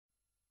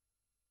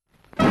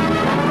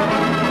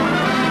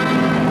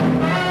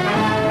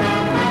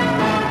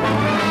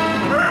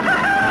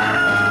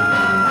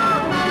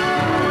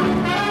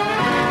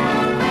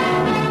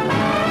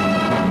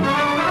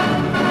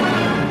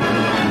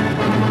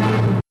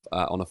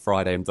on a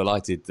Friday. I'm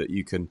delighted that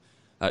you can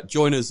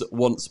join us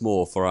once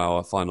more for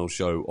our final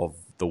show of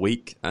the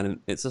week, and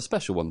it's a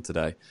special one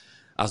today.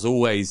 As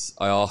always,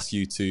 I ask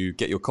you to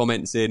get your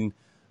comments in.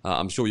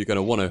 I'm sure you're going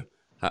to want to,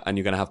 and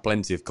you're going to have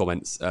plenty of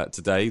comments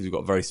today. We've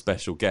got a very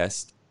special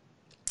guest.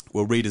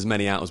 We'll read as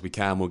many out as we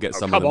can. We'll get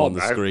some of them on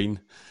the screen.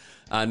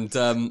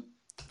 And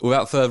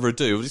without further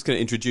ado, we're just going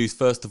to introduce,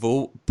 first of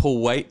all,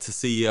 Paul Waite,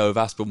 CEO of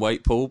Aspen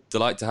Waite. Paul,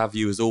 delight to have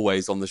you as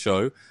always on the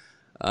show.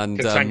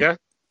 And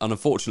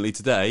unfortunately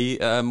today,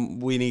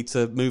 we need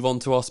to move on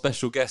to our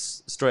special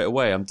guest straight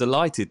away. I'm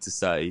delighted to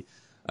say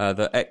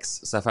that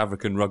ex-South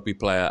African rugby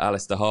player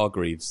Alistair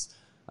Hargreaves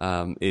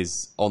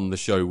is on the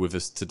show with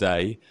us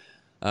today.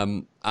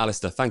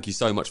 Alistair, thank you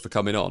so much for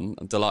coming on.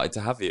 I'm delighted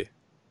to have you.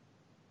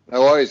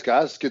 No worries,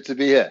 guys. Good to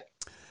be here.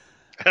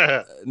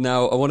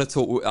 Now, I want to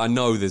talk. I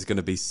know there's going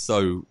to be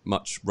so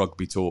much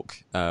rugby talk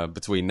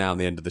between now and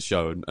the end of the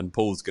show, and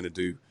Paul's going to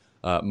do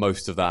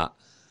most of that.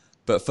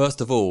 But first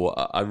of all,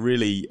 I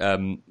really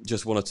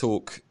just want to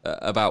talk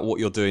about what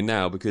you're doing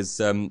now, because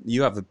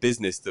you have a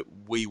business that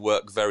we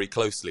work very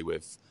closely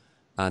with,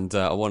 and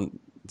I want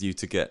you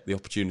to get the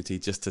opportunity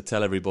just to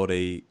tell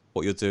everybody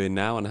what you're doing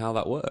now and how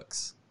that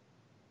works.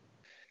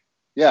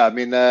 Yeah, I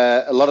mean,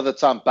 a lot of the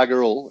time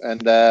bugger all,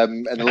 and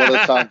a lot of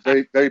the time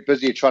very, very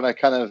busy trying to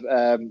kind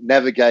of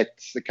navigate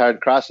the current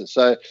crisis.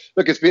 So,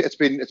 look, it's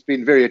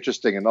been very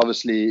interesting, and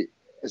obviously,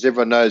 as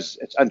everyone knows,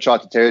 it's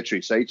uncharted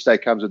territory. So each day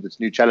comes with its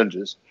new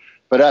challenges.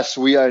 But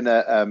we own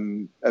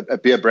a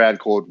beer brand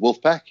called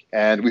Wolfpack,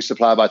 and we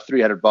supply about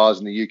 300 bars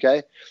in the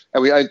UK,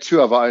 and we own 2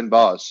 of our own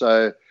bars.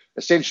 So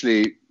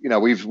essentially,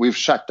 we've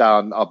shut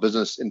down our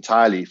business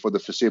entirely for the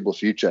foreseeable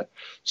future.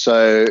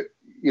 So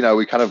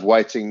we're kind of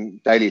waiting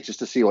daily just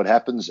to see what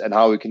happens and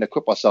how we can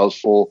equip ourselves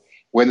for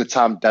when the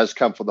time does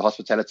come for the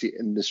hospitality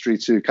industry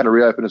to kind of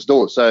reopen its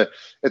doors. So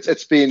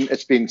it's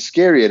been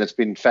scary and it's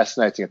been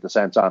fascinating at the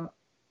same time.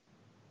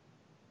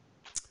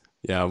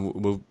 Yeah,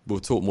 we'll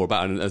talk more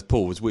about it. And as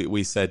Paul, as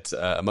we said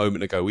a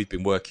moment ago, we've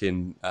been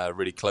working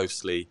really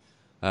closely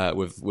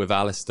with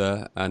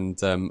Alistair,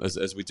 and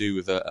as we do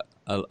with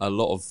a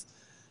lot of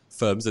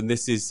firms. And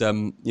this is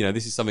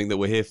this is something that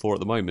we're here for at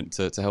the moment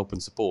to help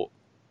and support.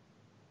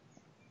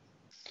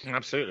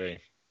 Absolutely.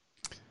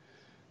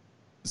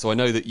 So I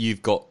know that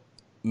you've got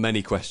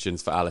many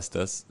questions for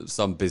Alistair,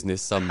 some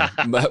business, some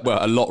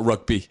a lot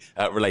rugby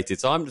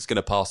related. So I'm just going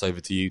to pass over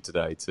to you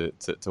today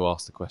to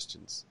ask the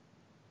questions.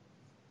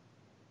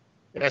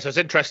 Yeah, so it's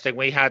interesting.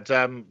 We had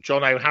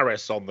John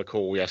O'Harris on the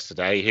call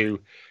yesterday, who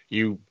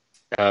you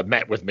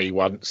met with me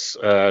once.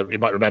 You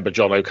might remember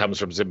John O comes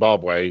from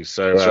Zimbabwe,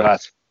 so that's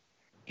right.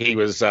 He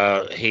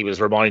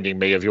was reminding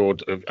me of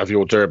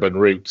your Durban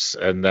roots,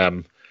 and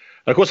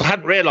of course I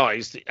hadn't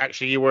realised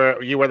actually you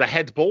were the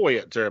head boy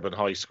at Durban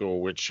High School.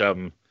 Which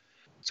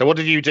so what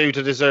did you do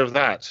to deserve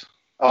that?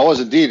 I was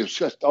indeed. It was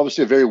just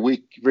obviously a very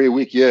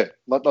weak year.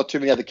 Not too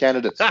many other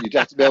candidates. You'd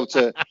have to be able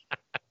to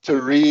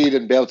read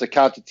and be able to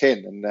count to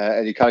 10,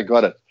 and you kind of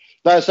got it.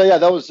 No, so yeah,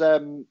 that was I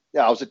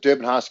was at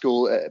Durban High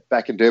School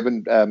back in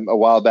Durban a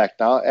while back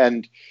now,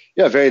 and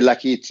very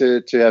lucky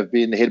to have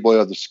been the head boy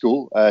of the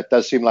school. It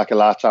does seem like a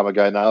lifetime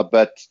ago now,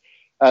 but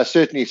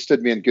certainly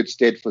stood me in good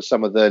stead for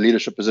some of the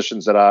leadership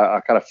positions that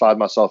I kind of found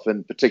myself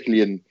in,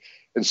 particularly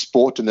in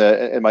sport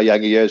in my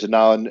younger years, and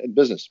now in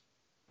business.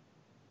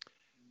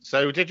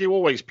 So did you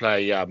always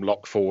play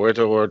lock forward,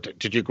 or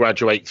did you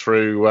graduate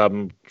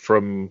through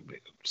from,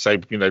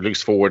 say,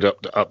 loose forward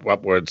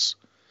upwards?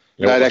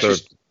 No, it actually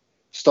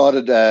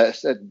started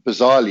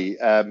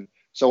bizarrely.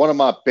 So one of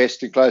my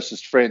best and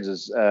closest friends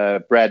is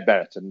Brad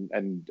Barrett, and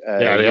you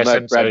know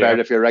Brad Barrett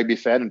if you're a rugby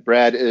fan, and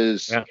Brad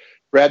and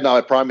I were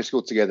at primary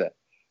school together.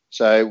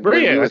 So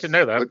really, I didn't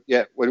know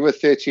that. When we were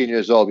 13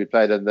 years old, we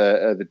played in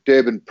the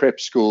Durban Prep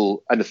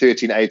School under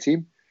 13 A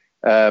team.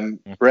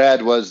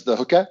 Brad was the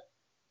hooker.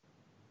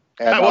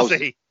 And How was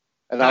he?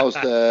 And I was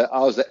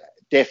the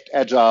deft,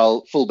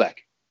 agile fullback.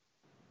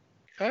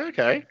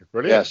 Okay,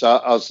 brilliant. Yeah, so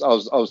I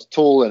was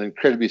tall and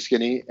incredibly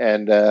skinny,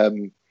 and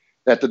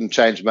that didn't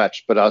change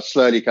much. But I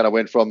slowly kind of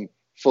went from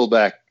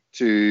fullback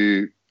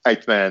to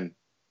 8th man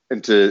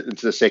into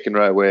the second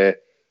row, where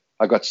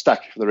I got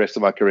stuck for the rest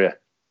of my career.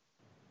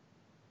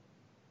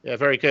 Yeah,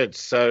 very good.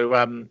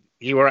 So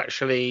you were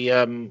actually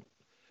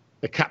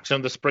the captain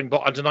of the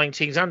Springbok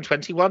under-19s and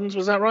 21s,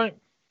 was that right?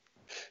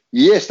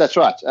 Yes, that's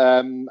right.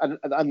 And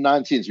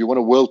 19s, we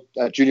won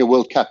a Junior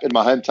World Cup in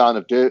my hometown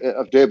of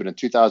Durban in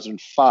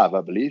 2005,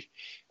 I believe.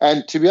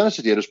 And to be honest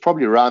with you, it was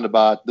probably around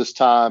about this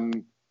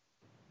time,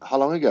 how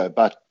long ago?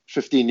 About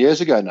 15 years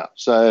ago now.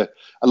 So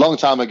a long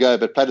time ago,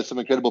 but played with some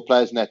incredible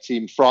players in that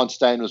team. Frans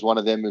Steyn was one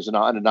of them, who was in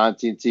our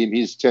under-19 team.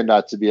 He's turned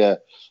out to be a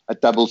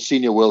double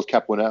Senior World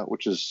Cup winner,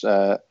 which is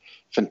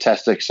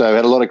fantastic. So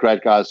had a lot of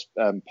great guys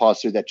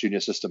pass through that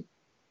junior system.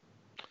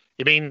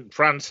 You mean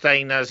Frans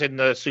Steyn as in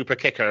the super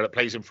kicker that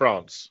plays in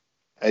France?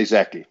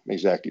 Exactly.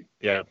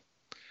 Yeah.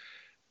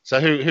 So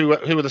who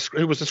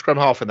was the scrum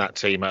half in that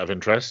team, out of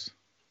interest?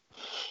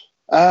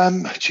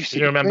 Do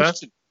you remember?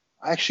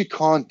 I actually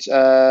can't.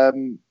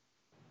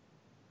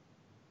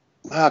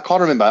 I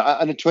can't remember.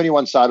 On the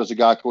 21 side was a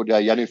guy called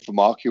Janu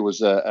Vermaak, who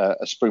was a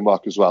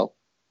Springbok as well.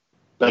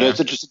 But it's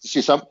interesting to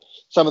see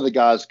some of the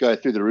guys go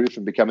through the roof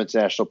and become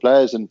international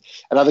players, and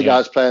other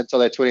guys play until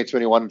they're 20,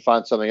 21 and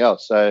find something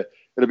else. So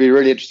it'll be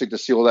really interesting to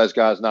see all those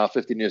guys now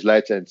 15 years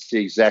later and see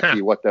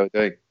exactly what they were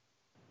doing.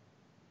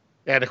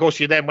 Yeah, and of course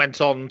you then went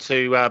on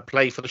to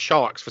play for the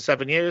Sharks for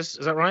 7 years.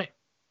 Is that right?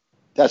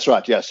 That's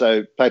right, yeah.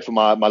 So played for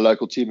my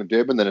local team in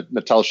Durban, then at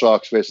Natal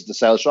Sharks versus the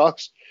Sale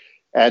Sharks.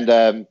 And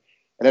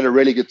had a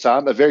really good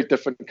time. A very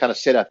different kind of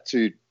setup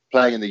to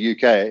playing in the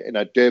UK. You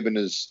know, Durban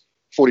is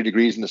 40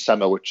 degrees in the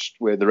summer,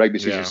 where the rugby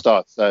season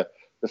starts. So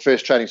the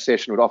first training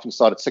session would often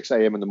start at 6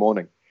 a.m. in the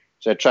morning.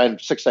 So train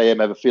 6 a.m.,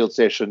 have a field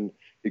session.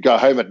 You go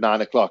home at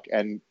 9 o'clock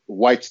and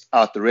wait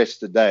out the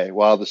rest of the day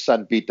while the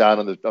sun beat down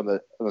on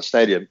the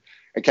stadium,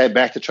 and came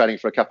back to training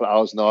for a couple of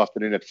hours in the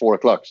afternoon at 4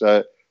 o'clock.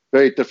 So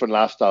very different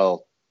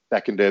lifestyle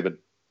back in Durban.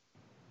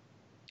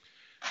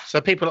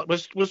 So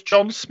was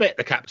John Smith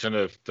the captain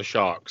of the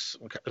Sharks?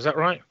 Is that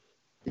right?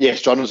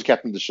 Yes, John was the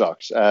captain of the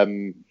Sharks.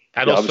 And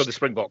also the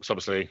Springboks,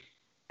 obviously.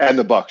 And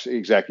the Bucks,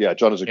 exactly. Yeah,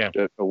 John was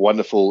a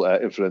wonderful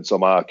influence on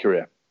my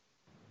career.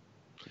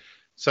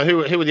 So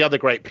who were the other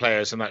great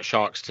players in that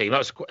Sharks team?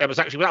 It was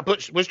actually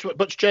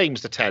Butch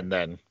James the 10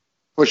 then.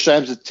 Butch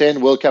James the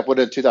 10, World Cup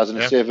winner in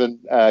 2007.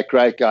 Yeah.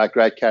 Great guy,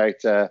 great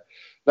character.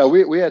 No,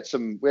 we had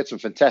some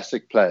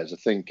fantastic players. I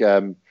think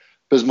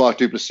Bismarck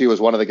du Plessis was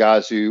one of the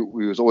guys who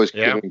was always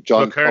giving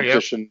John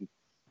competition.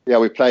 Yeah,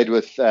 we played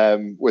with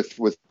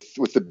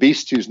the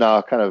Beast, who's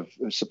now kind of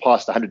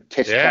surpassed the 100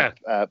 Test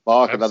Cup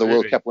mark, another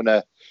World Cup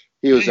winner.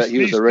 He was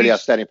a really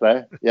outstanding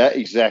player. Yeah,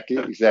 exactly.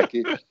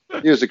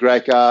 He was a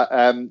great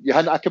guy.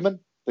 Johan Ackerman,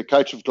 the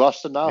coach of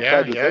Gloucester now.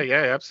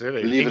 Yeah,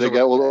 absolutely.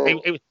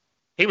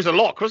 He was a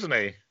lock, wasn't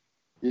he?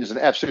 He was an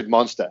absolute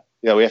monster.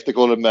 Yeah, we have to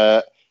call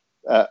him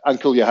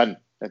Uncle Johan.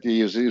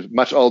 He was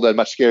much older and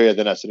much scarier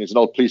than us, and he was an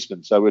old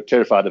policeman, so we're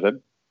terrified of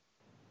him.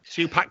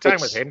 So you packed down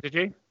with him, did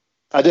you?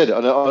 I did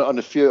on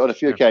a few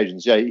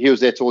occasions. Yeah, he was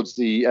there towards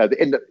the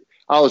end.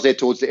 I was there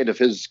towards the end of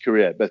his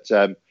career, but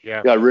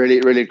really,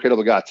 really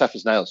incredible guy, tough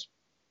as nails.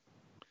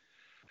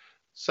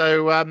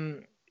 So,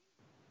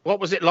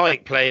 what was it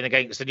like playing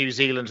against the New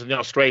Zealand and the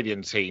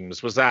Australian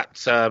teams? Was that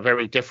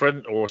very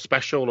different or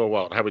special, or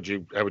what? How would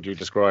you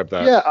describe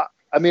that? Yeah,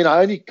 I mean,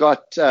 I only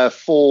got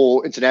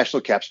 4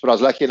 international caps, but I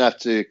was lucky enough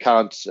to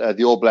count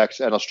the All Blacks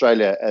and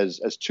Australia as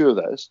 2 of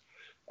those.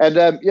 And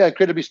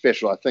incredibly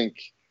special. I think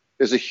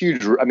there's a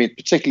huge,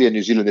 particularly in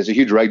New Zealand, there's a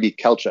huge rugby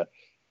culture,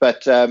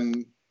 but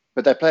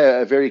they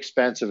play a very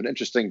expansive and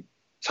interesting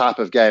type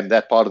of game,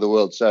 that part of the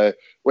world. So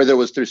whether it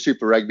was through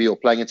Super Rugby or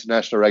playing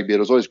international rugby, it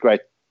was always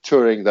great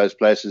touring those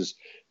places,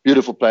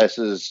 beautiful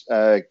places,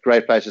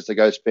 great places to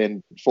go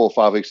spend 4 or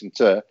 5 weeks in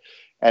tour.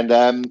 And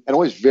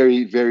always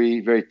very, very,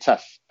 very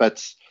tough.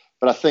 But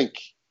I think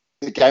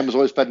the game was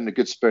always played in a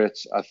good spirit.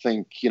 I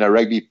think,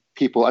 rugby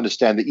people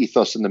understand the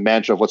ethos and the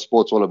mantra of what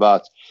sport's all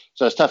about.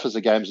 So as tough as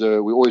the games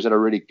are, we always had a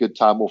really good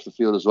time off the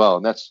field as well.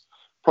 And that's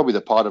probably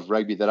the part of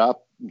rugby that I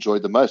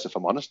enjoyed the most, if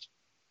I'm honest.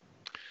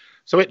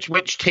 So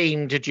which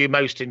team did you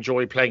most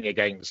enjoy playing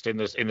against in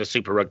the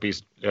Super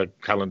Rugby's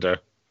calendar?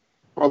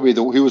 Probably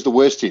who was the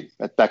worst team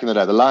back in the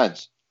day, the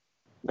Lions.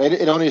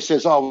 It only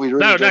says, we really.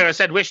 No. I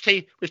said which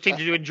team did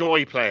you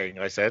enjoy playing?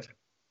 I said.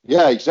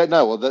 Yeah, exactly.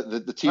 No, well,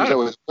 the teams that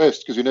were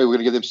first, because we knew we were going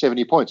to give them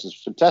 70 points.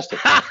 It's fantastic.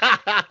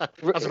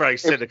 That's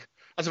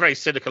a very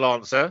cynical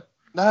answer.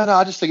 No,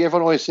 I just think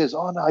everyone always says,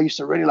 I used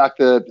to really like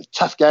the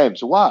tough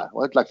games. Why?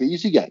 I like the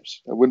easy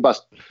games. I win by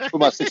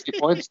 60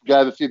 points, go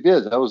have a few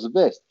beers. That was the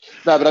best.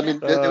 No, but I mean,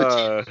 there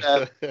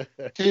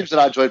were teams that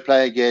I enjoyed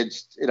playing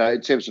against,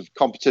 in terms of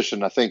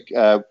competition. I think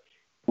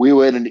we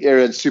were in an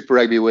era in Super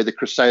Rugby where the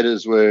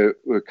Crusaders were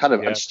kind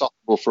of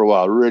unstoppable for a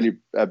while. Really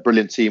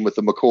brilliant team with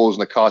the McCaws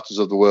and the Carters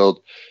of the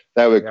world.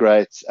 They were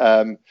great.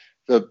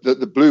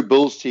 The Blue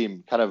Bulls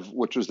team, kind of,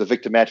 which was the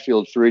Victor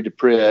Matfield, Farid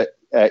Dupree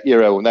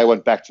era, when they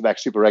went back-to-back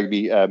Super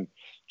Rugby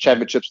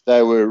championships,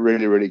 they were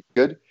really, really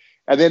good.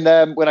 And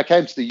then when I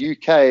came to the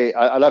UK,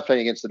 I loved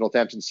playing against the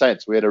Northampton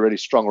Saints. We had a really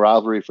strong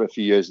rivalry for a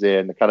few years there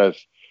in the kind of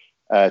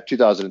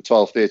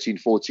 2012, 13,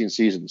 14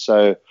 season.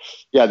 So,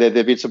 there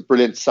have been some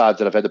brilliant sides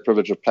that I've had the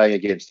privilege of playing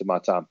against in my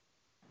time.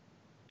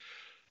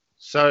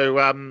 So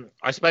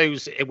I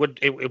suppose it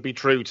would be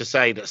true to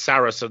say that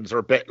Saracens are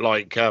a bit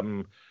like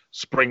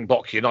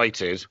Springbok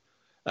United.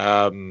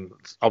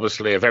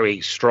 Obviously a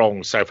very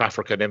strong South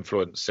African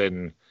influence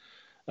in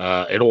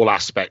all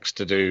aspects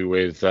to do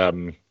with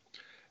the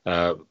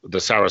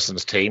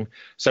Saracens team.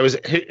 So is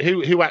it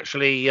who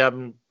actually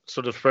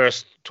sort of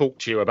first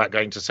talked to you about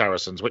going to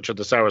Saracens? Which of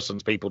the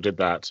Saracens people did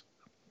that?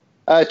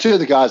 2 of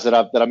the guys that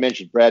I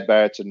mentioned, Brad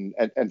Barrett and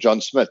John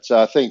Smith. So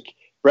I think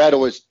Brad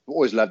always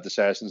loved the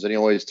Saracens, and he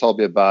always told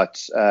me about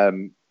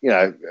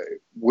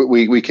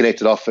we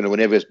connected often, and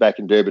whenever he was back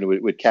in Durban,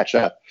 we'd catch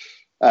up.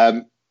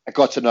 I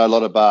got to know a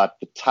lot about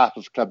the type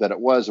of club that it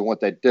was and what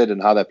they did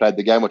and how they played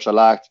the game, which I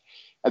liked.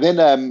 And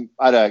then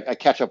I had a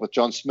catch up with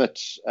John Smith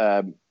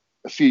a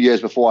few years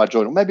before I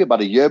joined, or maybe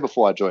about a year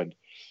before I joined.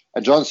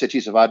 And John said to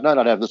me, if I'd known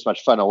I'd have this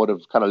much fun, I would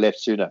have kind of left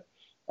sooner.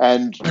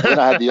 And when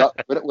I had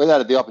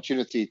the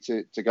opportunity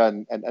to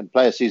go and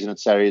play a season at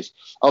Sarries,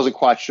 I wasn't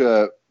quite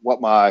sure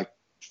what my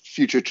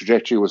future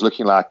trajectory was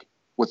looking like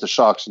with the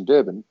Sharks in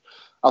Durban.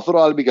 I thought,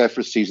 let me go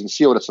for a season,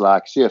 see what it's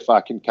like, see if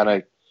I can kind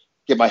of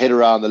get my head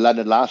around the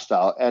London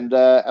lifestyle. And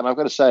I've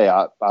got to say,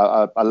 I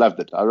loved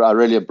it. I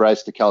really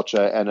embraced the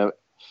culture.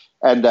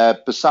 And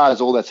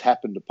besides all that's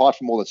happened, apart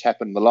from all that's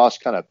happened in the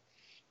last kind of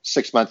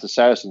 6 months of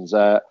Saracens,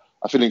 I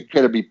feel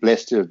incredibly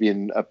blessed to have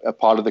been a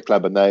part of the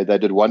club, and they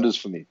did wonders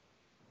for me.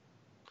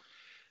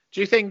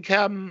 Do you think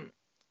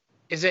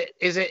is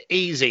it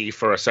easy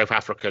for a South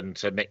African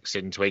to mix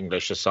into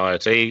English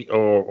society,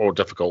 or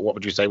difficult? What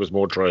would you say was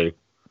more true?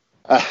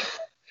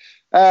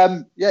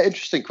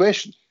 Interesting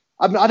question.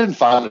 I mean, I didn't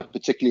find it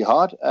particularly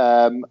hard.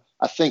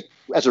 I think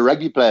as a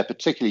rugby player,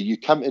 particularly, you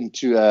come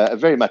into a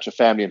very much a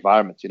family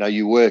environment. You know,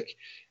 you work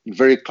in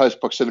very close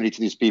proximity to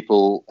these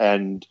people,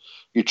 and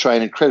you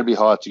train incredibly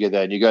hard together,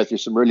 and you go through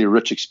some really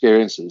rich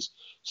experiences.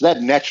 So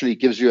that naturally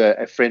gives you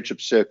a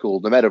friendship circle,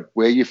 no matter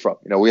where you're from.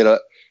 You know, we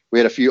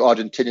had a few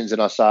Argentinians in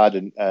our side,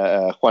 and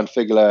Juan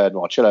Figler and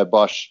Marcelo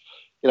Bosch,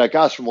 you know,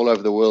 guys from all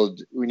over the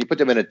world. When you put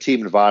them in a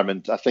team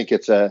environment, I think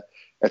it's a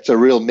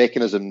real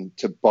mechanism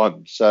to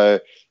bond. So,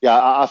 yeah,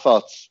 I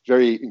felt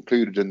very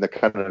included in the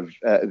kind of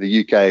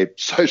the UK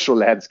social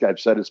landscape,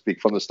 so to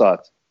speak, from the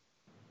start.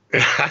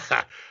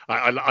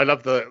 I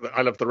love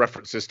the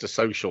references to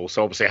social.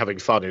 So obviously having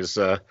fun is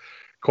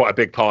quite a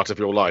big part of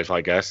your life,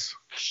 I guess.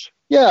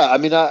 Yeah, I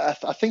mean, I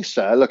think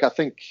so. Look, I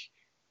think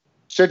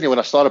certainly when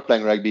I started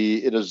playing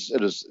rugby, it was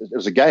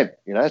a game.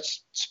 You know,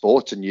 it's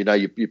sport, and you know,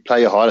 you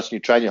play your hardest and you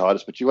train your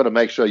hardest, but you want to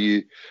make sure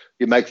you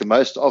make the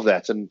most of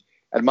that. And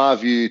my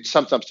view,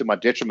 sometimes to my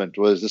detriment,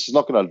 was this is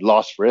not going to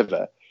last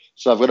forever.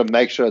 So I've got to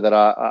make sure that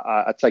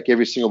I take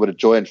every single bit of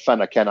joy and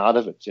fun I can out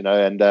of it. You know,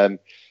 and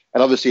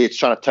obviously it's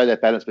trying to toe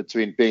that balance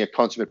between being a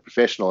consummate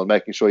professional and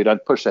making sure you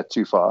don't push that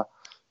too far.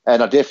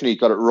 And I definitely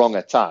got it wrong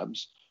at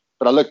times.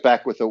 But I look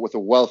back with a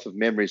wealth of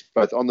memories,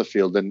 both on the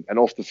field and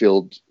off the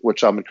field,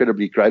 which I'm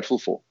incredibly grateful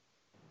for.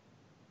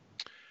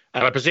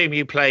 And I presume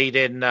you played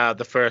in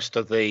the first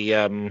of the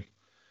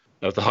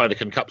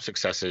Heineken Cup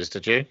successes,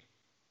 did you?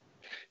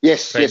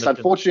 Yes.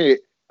 Unfortunately,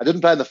 I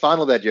didn't play in the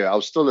final that year. I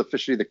was still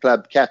officially the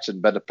club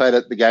captain, but I played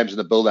at the games in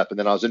the build-up, and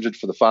then I was injured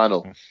for the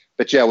final.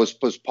 But yeah, I was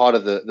part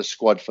of the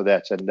squad for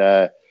that. And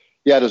it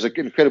was an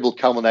incredible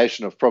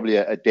culmination of probably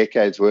a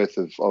decade's worth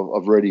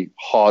of really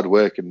hard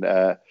work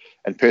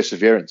and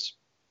perseverance.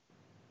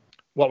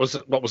 What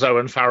was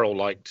Owen Farrell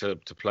like to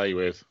play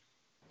with?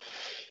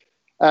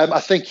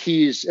 I think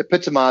he's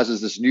epitomizes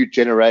this new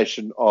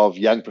generation of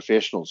young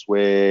professionals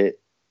where,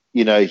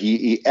 you know,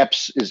 he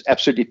is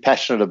absolutely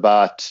passionate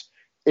about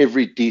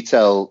every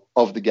detail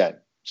of the game.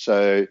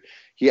 So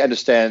he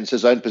understands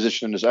his own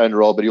position and his own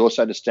role, but he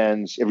also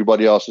understands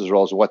everybody else's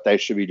roles and what they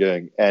should be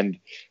doing, and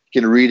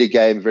can read a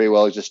game very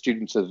well. He's a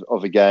student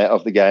of the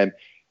game,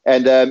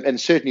 and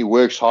certainly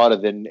works harder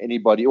than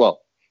anybody.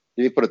 Well,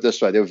 let me put it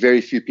this way: there were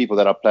very few people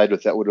that I played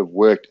with that would have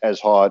worked as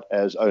hard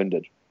as Owen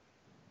did.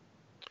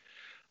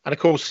 And of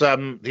course,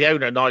 the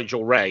owner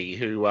Nigel Ray,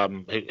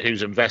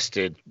 who's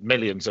invested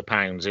millions of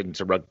pounds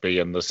into rugby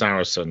and the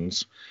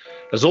Saracens,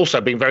 has also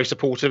been very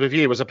supportive of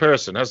you as a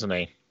person, hasn't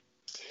he?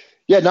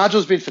 Yeah,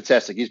 Nigel's been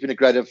fantastic. He's been a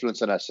great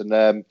influence on us, and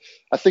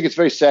I think it's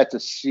very sad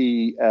to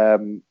see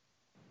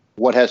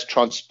what has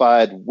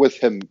transpired with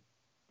him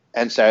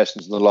and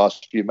Saracens in the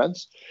last few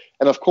months.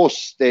 And of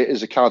course, there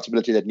is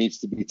accountability that needs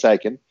to be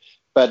taken.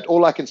 But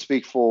all I can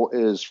speak for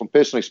is, from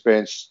personal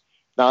experience,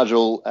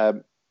 Nigel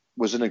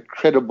was an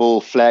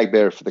incredible flag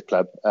bearer for the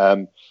club.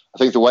 I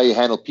think the way he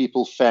handled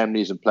people,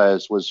 families, and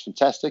players was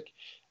fantastic.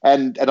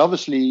 And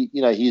obviously,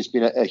 you know, he's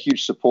been a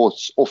huge support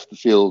off the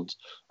field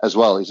as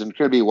well. He's an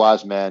incredibly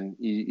wise man.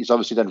 He's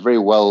obviously done very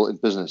well in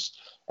business.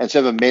 And to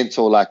have a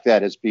mentor like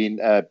that has been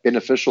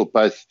beneficial,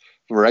 both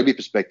from a rugby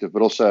perspective,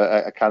 but also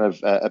a kind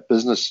of a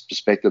business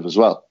perspective as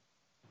well.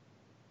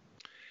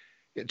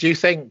 Do you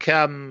think,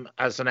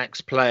 as an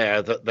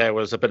ex-player, that there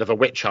was a bit of a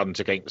witch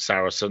hunt against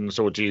Saracens,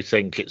 or do you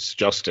think it's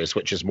justice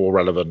which is more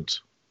relevant?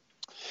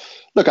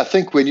 Look, I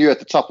think when you're at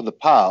the top of the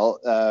pile,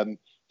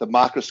 the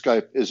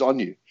microscope is on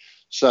you.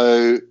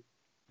 So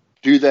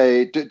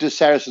do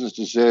Saracens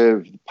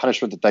deserve the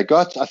punishment that they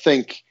got? I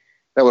think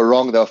they were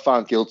wrong. They were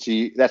found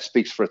guilty. That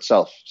speaks for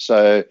itself.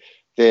 So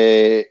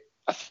I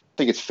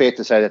think it's fair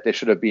to say that there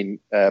should have been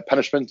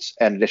punishments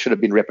and there should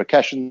have been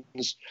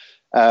repercussions.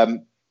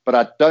 But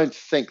I don't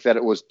think that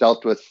it was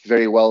dealt with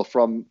very well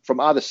from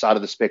either side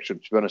of the spectrum,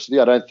 to be honest with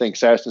you. I don't think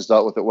Saracens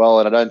dealt with it well,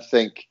 and I don't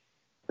think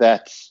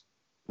that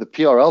the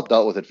PRL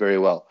dealt with it very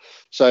well.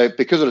 So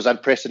because it was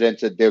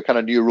unprecedented, there were kind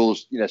of new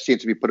rules, you know,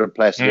 seemed to be put in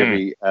place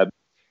at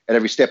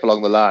every step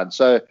along the line.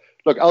 So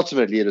look,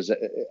 ultimately,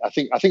 I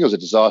think it was a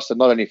disaster,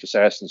 not only for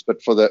Saracens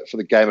but for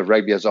the game of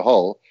rugby as a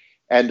whole.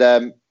 And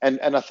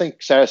I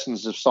think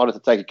Saracens have started to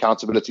take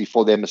accountability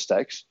for their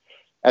mistakes.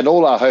 And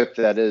all I hope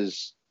that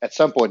is, at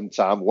some point in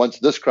time, once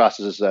this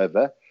crisis is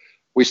over,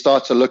 we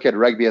start to look at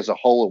rugby as a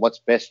whole and what's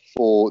best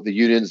for the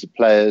unions, the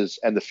players,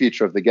 and the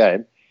future of the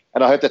game.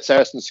 I hope that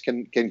Saracens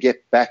can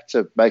get back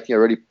to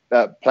making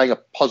playing a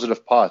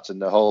positive part in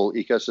the whole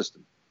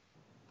ecosystem.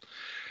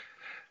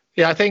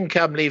 Yeah, I think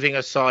leaving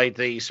aside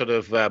the sort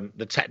of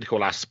the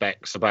technical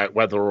aspects about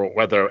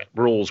whether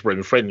rules were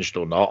infringed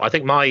or not, I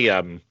think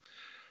my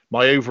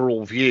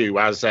overall view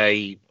as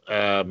a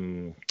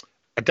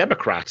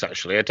Democrat,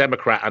 actually, a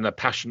Democrat and a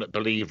passionate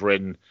believer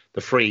in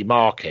the free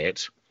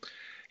market,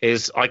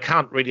 is I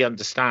can't really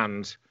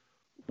understand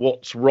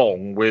what's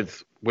wrong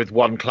with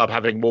one club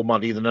having more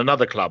money than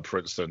another club, for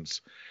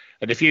instance.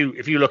 And if you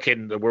look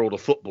in the world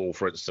of football,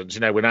 for instance,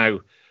 we're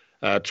now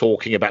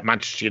talking about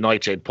Manchester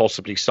United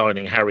possibly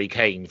signing Harry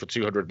Kane for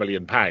 £200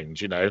 million,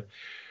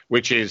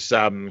 which is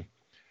a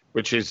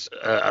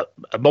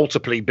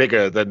multiply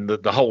bigger than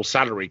the whole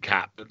salary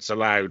cap that's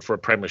allowed for a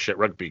Premiership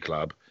rugby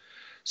club.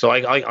 So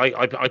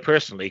I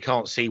personally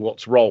can't see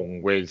what's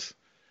wrong with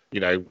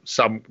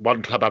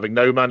one club having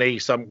no money,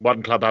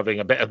 one club having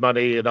a bit of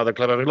money, another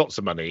club having lots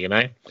of money.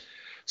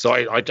 So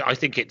I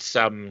think it's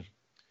the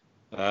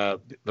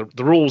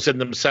rules in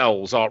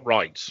themselves aren't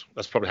right.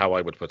 That's probably how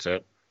I would put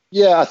it.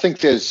 Yeah, I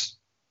think there's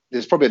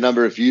probably a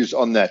number of views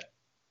on that.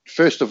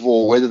 First of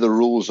all, whether the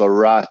rules are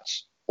right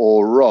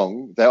or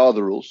wrong, they are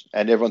the rules,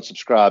 and everyone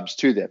subscribes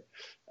to them.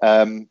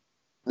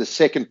 The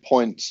second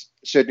point,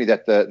 certainly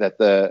that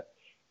the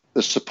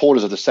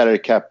supporters of the salary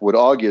cap would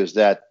argue, is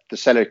that the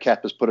salary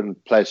cap is put in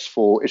place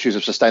for issues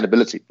of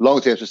sustainability,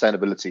 long-term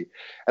sustainability.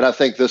 And I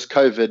think this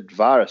COVID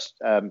virus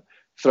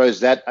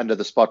throws that under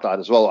the spotlight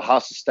as well. How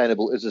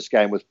sustainable is this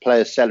game with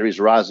players' salaries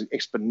rising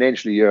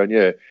exponentially year on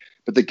year,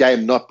 but the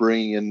game not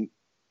bringing in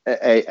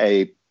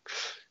an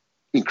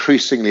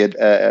increased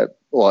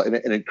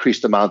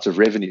amount of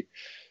revenue?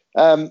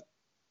 And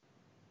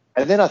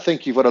then I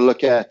think you've got to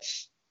look at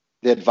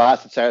the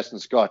advice that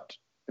Saracens got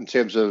in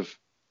terms of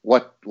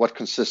what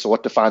consists or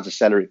what defines a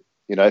salary.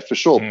 For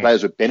sure,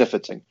 players were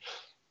benefiting.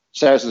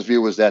 Saracens'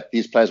 view was that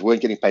these players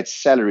weren't getting paid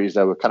salaries;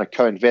 they were kind of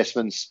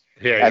co-investments.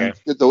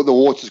 The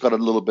water's got a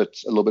little bit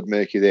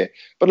murky there.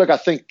 But look, I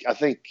think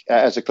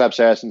as a club,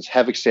 Saracens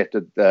have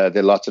accepted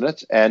their lot in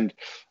it, and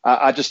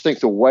I just think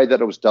the way that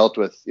it was dealt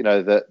with,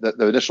 the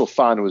initial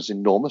fine was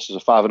enormous. It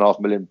was a £5.5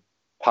 million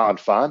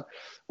fine,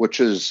 which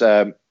is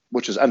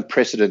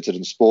unprecedented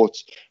in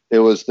sports.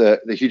 There was the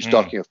huge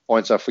docking of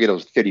points. I forget, it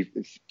was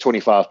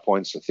 25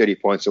 points or 30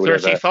 points or whatever.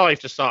 35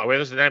 to start with,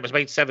 wasn't it? It was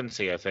made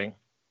 70, I think.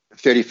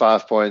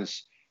 35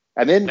 points,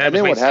 and then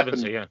what happened?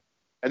 70, yeah.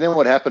 And then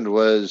what happened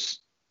was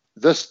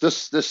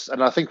this,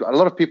 and I think a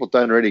lot of people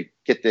can't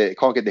get their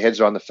heads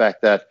around the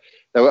fact that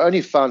they were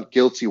only found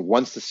guilty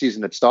once the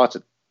season had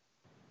started.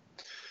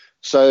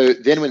 So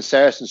then, when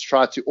Saracens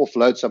tried to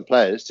offload some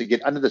players to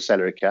get under the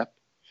salary cap,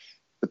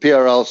 the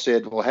PRL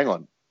said, "Well, hang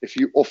on. If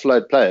you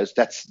offload players,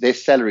 that's their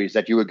salaries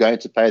that you were going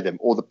to pay them,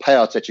 or the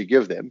payouts that you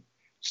give them,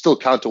 still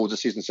count towards the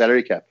season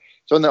salary cap."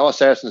 So when they asked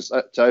Saracens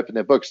to open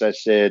their books, they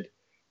said,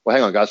 "Well,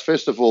 hang on, guys.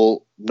 First of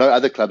all, no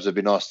other clubs have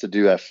been asked to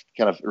do a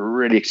kind of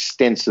really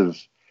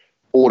extensive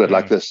audit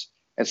like this.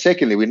 And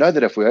secondly, we know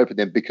that if we open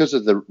them, because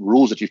of the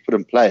rules that you've put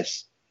in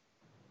place,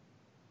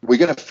 we're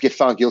going to get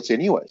found guilty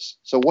anyways.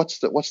 So what's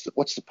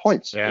the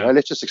point? Yeah.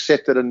 Let's just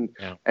accept it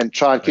and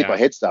try and keep our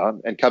heads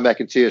down and come back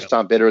in 2 years'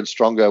 time better and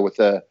stronger with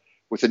a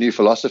new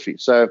philosophy."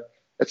 So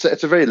it's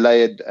a very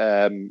layered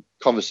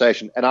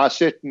conversation, and I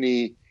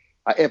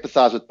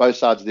empathise with both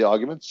sides of the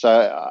argument. So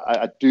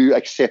I do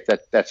accept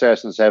that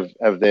Saracens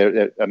have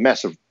their a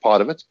massive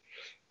part of it,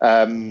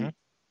 and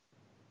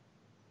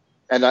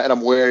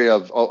I'm wary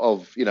of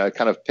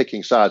kind of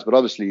picking sides. But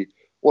obviously,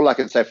 all I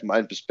can say from my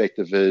own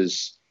perspective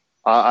is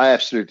I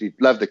absolutely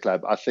love the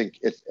club. I think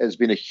it has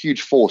been a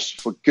huge force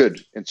for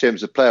good in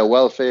terms of player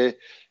welfare,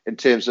 in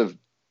terms of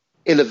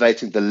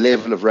elevating the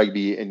level of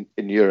rugby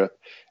in Europe.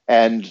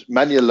 And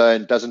money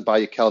alone doesn't buy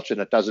you culture,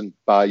 and it doesn't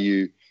buy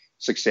you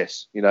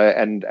success,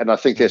 and I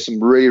think there's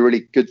some really, really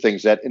good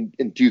things that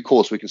in due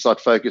course we can start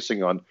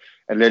focusing on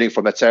and learning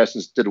from that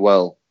Saracens did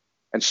well,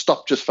 and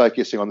stop just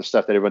focusing on the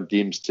stuff that everyone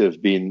deems to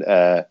have been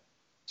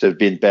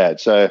bad.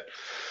 So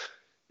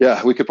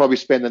yeah, we could probably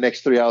spend the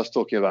next 3 hours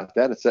talking about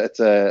that. It's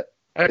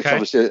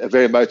obviously a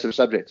very emotive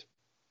subject.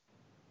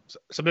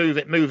 So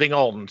moving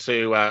on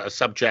to a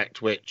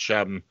subject which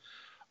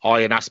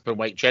I and Aspen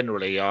Waite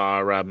generally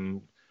are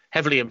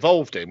heavily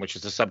involved in, which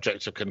is the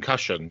subject of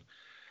concussion.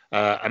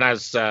 And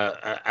as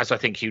I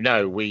think we've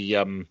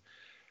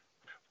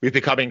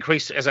become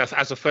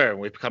as a firm,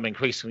 we've become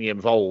increasingly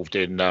involved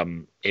in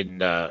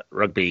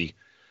rugby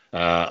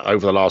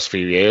over the last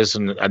few years,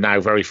 and are now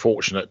very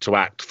fortunate to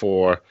act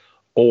for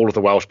all of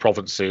the Welsh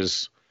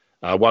provinces,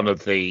 one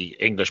of the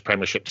English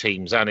Premiership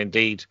teams, and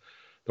indeed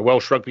the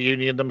Welsh Rugby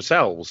Union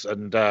themselves.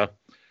 And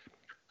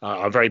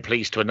I'm very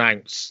pleased to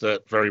announce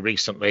that very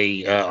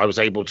recently I was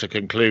able to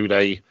conclude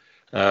a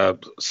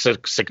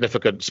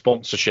significant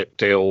sponsorship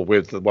deal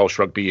with the Welsh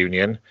Rugby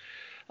Union,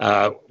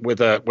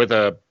 with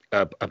a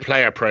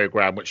player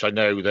program, which I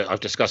know that I've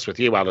discussed with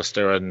you,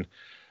 Alistair, and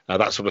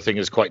that sort of thing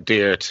is quite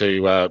dear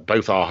to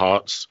both our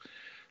hearts.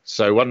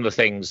 So one of the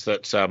things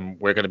that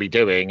we're going to be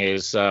doing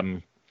is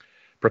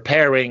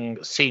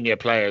preparing senior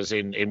players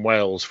in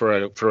Wales for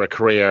a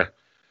career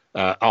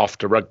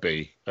after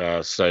rugby.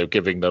 So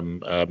giving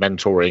them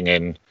mentoring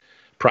in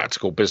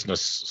practical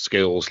business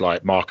skills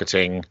like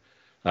marketing,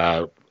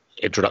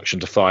 introduction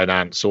to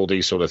finance, all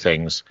these sort of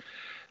things.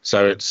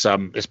 So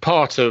it's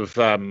part of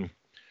a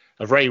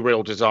very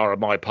real desire on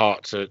my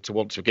part to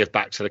want to give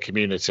back to the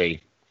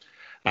community,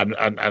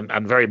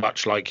 and very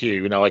much like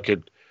you know, I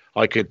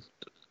could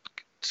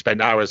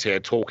spend hours here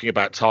talking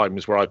about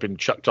times where I've been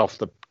chucked off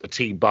the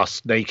team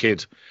bus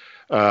naked,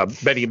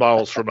 many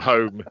miles from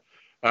home,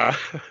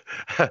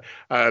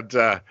 and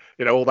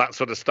you know, all that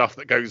sort of stuff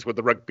that goes with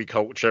the rugby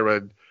culture,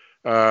 and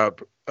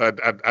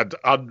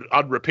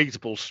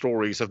unrepeatable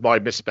stories of my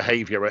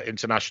misbehaviour at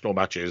international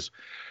matches.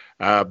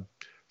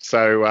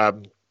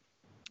 So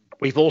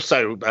we've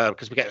also,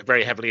 because we get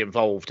very heavily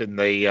involved in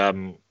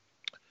the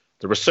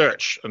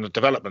research and the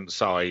development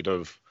side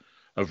of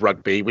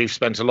rugby, we've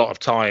spent a lot of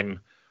time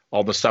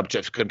on the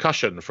subject of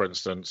concussion, for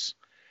instance.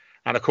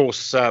 And of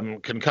course,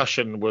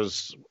 concussion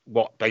was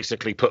what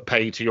basically put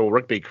pay to your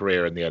rugby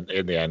career in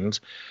the end.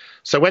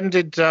 So when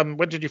did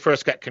you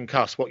first get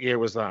concussed? What year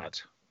was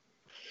that?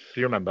 Do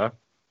you remember?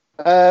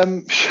 Do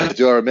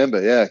I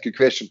remember? Yeah, good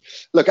question.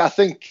 Look, I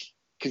think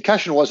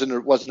concussion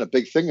wasn't a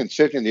big thing, and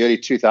certainly in the early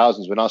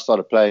 2000s when I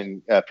started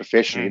playing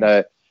professionally, you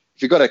know,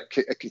 if you got a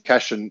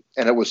concussion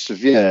and it was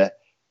severe,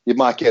 you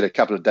might get a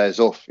couple of days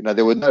off. You know,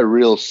 there were no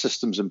real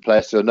systems in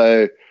place. There were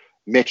no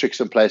metrics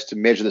in place to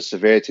measure the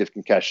severity of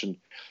concussion,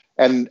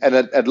 and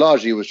it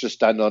largely was just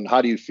done on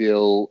how do you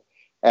feel,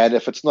 and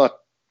if it's not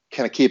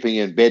kind of keeping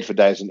you in bed for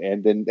days on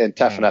end, then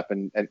toughen up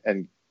and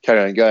carry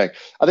on going.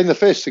 I think the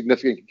first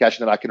significant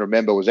concussion that I can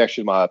remember was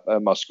actually my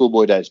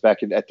schoolboy days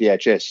back at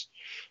DHS,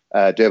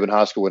 Durban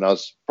High School, when I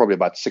was probably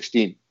about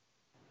 16.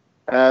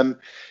 And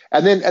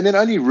then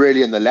only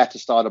really in the latter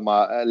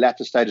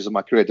stages of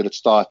my career did it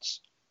start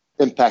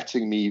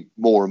impacting me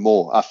more and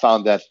more. I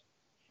found that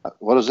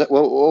what was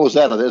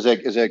that?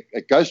 There's a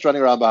ghost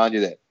running around behind you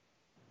there.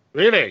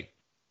 Really?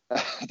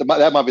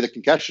 That might be the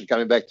concussion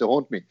coming back to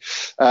haunt me.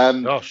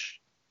 Gosh.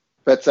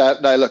 But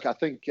no, look, I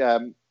think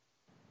the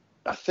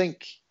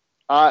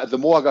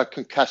more I got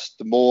concussed,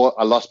 the more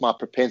I lost my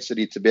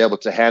propensity to be able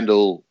to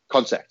handle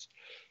contact.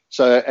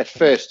 So at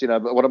first, you know,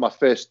 one of my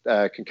first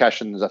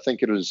concussions, I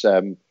think it was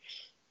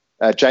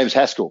James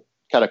Haskell,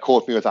 kind of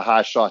caught me with a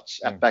high shot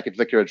back at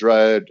Vicarage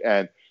Road,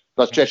 and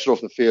got stretched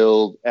off the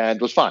field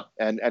and was fine,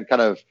 and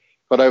kind of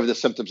got over the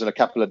symptoms in a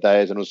couple of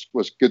days and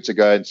was good to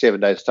go in 7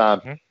 days'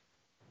 time.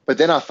 But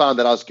then I found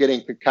that I was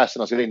getting concussed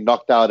and I was getting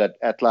knocked out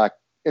at like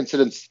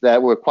incidents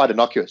that were quite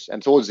innocuous.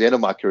 And towards the end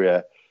of my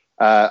career,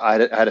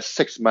 I had a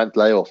 6-month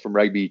layoff from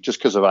rugby just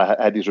because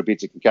I had these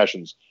repeated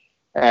concussions.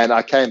 And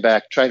I came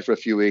back, trained for a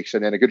few weeks,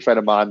 and then a good friend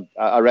of mine,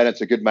 I ran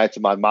into a good mate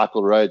of mine,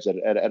 Michael Rhodes, at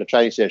a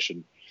training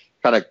session,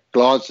 kind of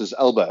glanced his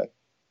elbow,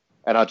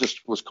 and I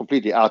just was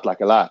completely out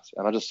like a light.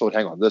 And I just thought,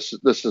 hang on, this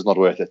is not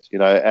worth it, you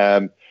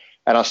know.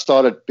 And I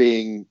started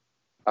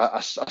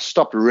I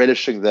stopped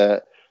relishing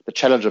the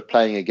challenge of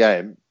playing a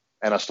game,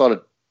 and I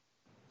started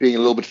being a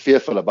little bit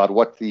fearful about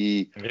what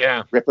the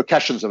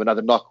repercussions of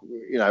another knock,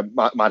 you know,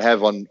 might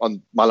have on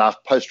my life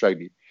post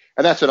rugby.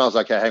 And that's when I was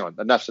like, hey, hang on,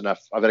 enough's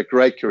enough. I've had a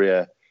great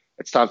career.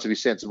 It's time to be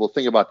sensible.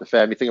 Think about the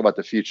family, think about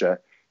the future,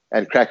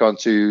 and crack on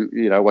to,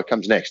 you know, what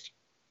comes next.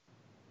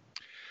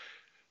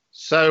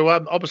 So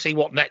obviously,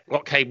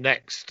 what came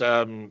next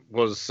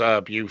was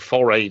you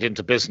forayed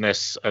into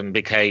business and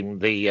became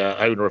the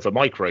owner of a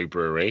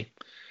microbrewery,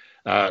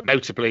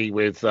 notably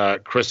with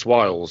Chris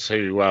Wiles,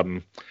 who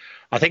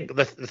I think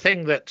the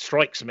thing that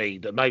strikes me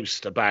the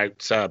most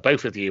about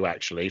both of you,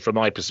 actually, from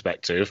my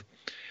perspective,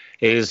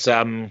 is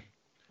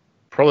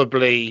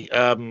probably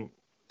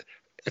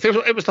if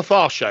it was the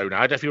Far Show now,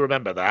 I don't know if you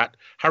remember that,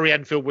 Harry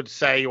Enfield would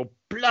say, "You're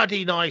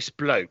bloody nice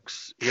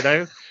blokes," you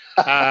know.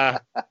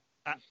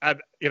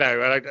 And you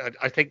know,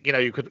 I think, you know,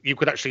 you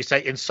could actually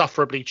say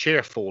insufferably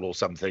cheerful or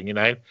something, you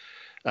know.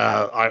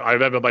 I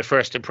remember my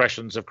first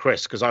impressions of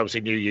Chris, because I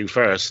obviously knew you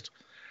first,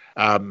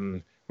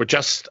 were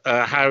just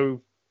how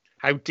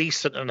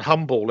decent and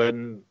humble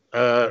and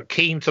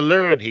keen to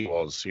learn he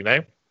was, you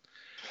know.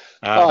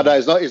 No,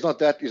 he's not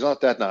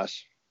that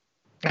nice.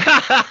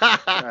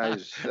 No,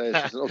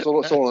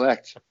 it's all an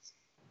act.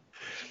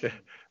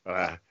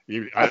 I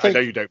know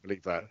you don't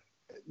believe that.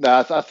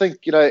 No, I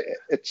think, you know,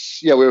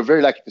 we were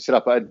very lucky to set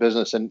up our own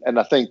business, and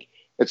I think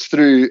it's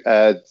through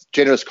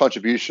generous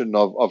contribution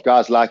of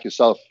guys like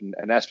yourself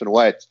and Aspen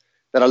Waite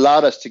that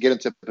allowed us to get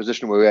into a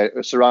position where we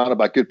were surrounded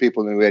by good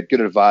people and we had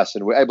good advice,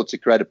 and we're able to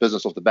create a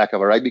business off the back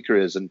of our rugby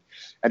careers. And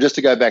just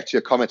to go back to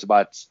your comment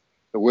about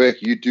the work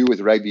you do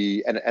with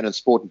rugby and in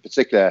sport in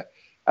particular,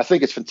 I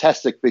think it's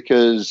fantastic,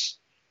 because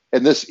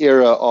in this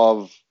era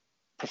of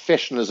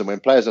professionalism, when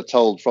players are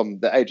told from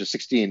the age of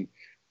 16,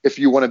 if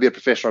you want to be a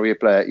professional rugby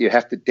player, you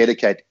have to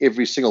dedicate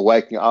every single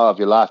waking hour of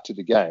your life to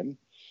the game.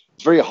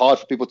 It's very hard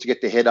for people to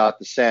get their head out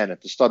the sand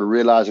and to start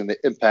realizing the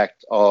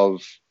impact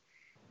of,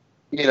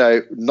 you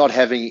know, not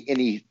having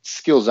any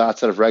skills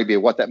outside of rugby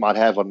and what that might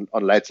have on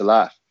later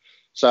life.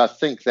 So I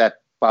think that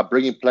by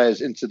bringing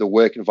players into the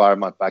work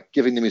environment, by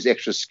giving them these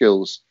extra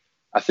skills,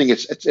 I think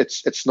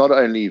it's not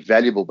only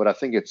valuable, but I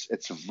think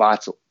it's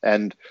vital.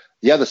 And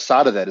the other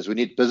side of that is we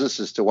need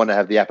businesses to want to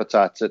have the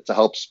appetite to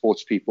help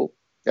sports people.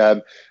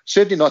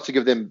 Certainly not to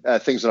give them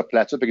things on a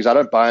platter, because I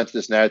don't buy into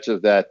this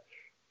narrative that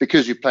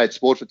because you played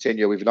sport for 10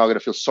 years, we're now going to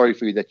feel sorry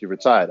for you that you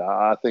retired.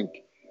 I think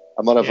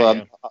I'm not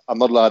allowed. I'm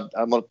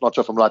not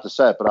sure if I'm allowed to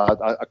say it,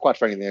 but I quite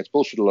frankly think it's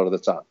bullshit a lot of the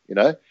time.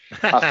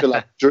 I feel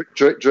like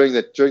during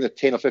the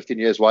 10 or 15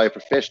 years while you're a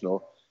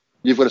professional,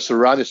 you've got to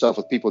surround yourself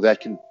with people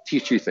that can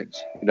teach you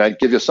things, and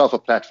give yourself a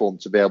platform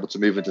to be able to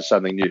move into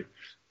something new.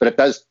 But it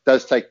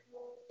does take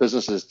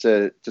businesses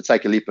to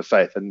take a leap of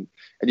faith, and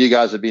you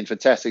guys have been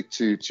fantastic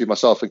to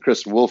myself and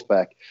Chris and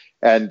Wolfpack,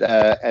 and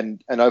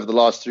over the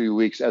last 3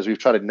 weeks as we've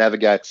tried to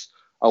navigate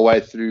our way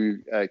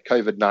through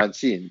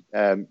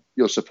COVID-19,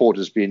 your support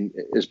has been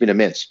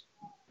immense.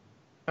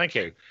 Thank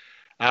you.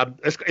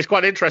 It's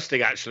quite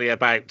interesting actually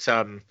about.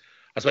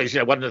 I suppose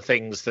one of the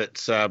things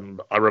that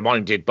I'm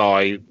reminded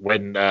by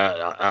when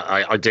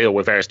I deal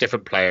with various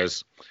different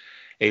players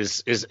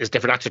is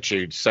different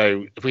attitudes.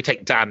 So if we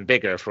take Dan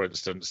Bigger, for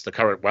instance, the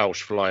current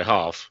Welsh fly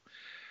half,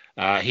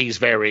 he's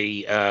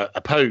very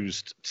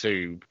opposed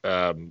to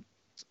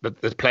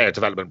the player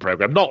development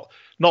program. Not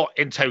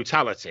in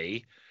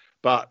totality,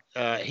 but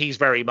he's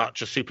very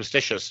much a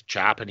superstitious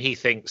chap, and he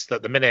thinks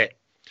that the minute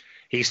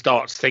he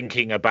starts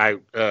thinking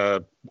about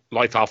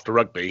life after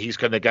rugby, he's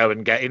going to go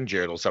and get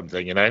injured or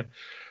something,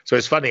 So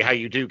it's funny how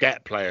you do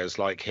get players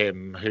like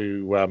him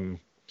who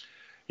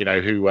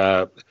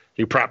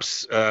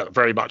perhaps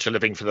very much are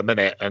living for the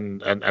minute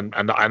and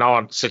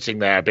aren't sitting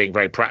there being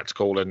very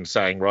practical and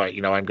saying, right,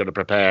 I'm going to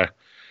prepare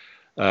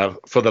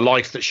for the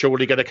life that's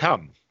surely going to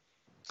come.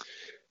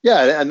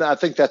 Yeah, and I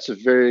think it's a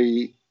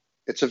very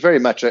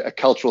much a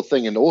cultural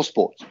thing in all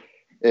sports.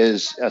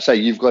 Is I say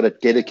you've got to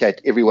dedicate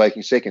every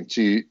waking second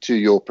to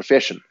your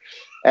profession,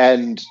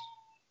 and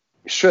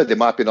sure there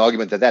might be an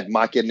argument that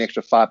might get an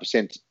extra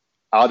 5%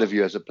 out of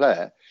you as a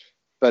player,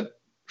 but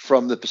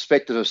from the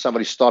perspective of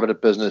somebody started a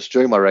business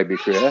during my rugby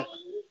career,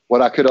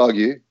 what I could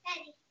argue,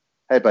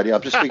 hey buddy,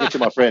 I'm just speaking to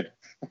my friend,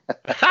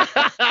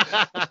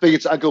 I'm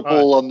speaking to Uncle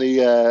Paul on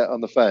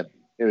the phone.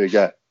 Here we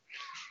go,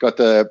 got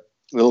the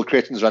little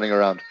cretins running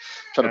around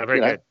trying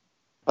to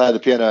play the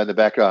piano in the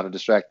background and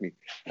distract me.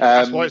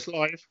 That's why it's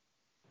live.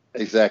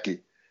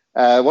 Exactly.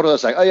 What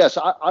was I saying? Oh, yeah.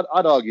 So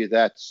I'd argue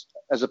that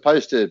as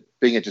opposed to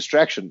being a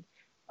distraction,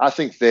 I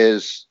think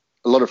there's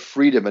a lot of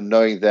freedom in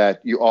knowing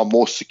that you are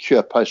more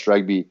secure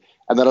post-rugby,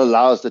 and that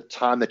allows the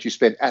time that you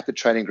spend at the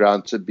training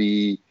ground to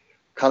be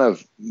kind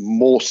of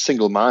more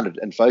single-minded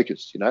and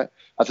focused. I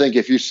think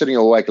if you're sitting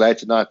awake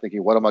late at night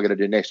thinking, what am I going to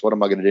do next? What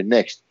am I going to do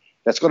next?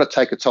 That's going to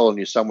take a toll on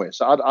you somewhere.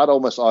 So I'd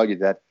almost argue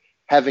that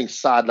having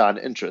sideline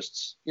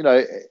interests, in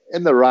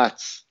the right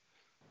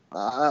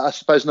I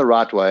suppose in the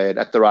right way and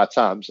at the right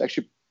times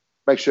actually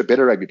makes you a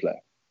better rugby player.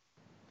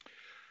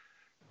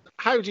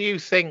 How do you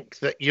think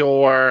that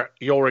your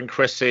and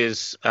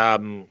Chris's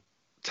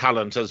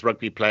talent as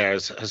rugby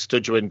players has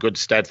stood you in good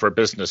stead for a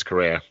business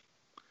career?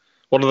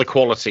 What are the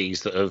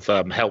qualities that have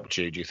helped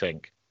you, do you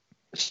think?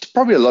 It's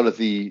probably a lot of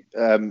the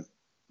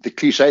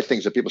cliche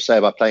things that people say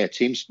about playing a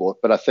team sport,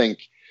 but I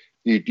think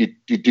you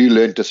do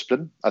learn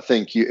discipline. I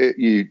think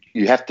you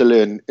have to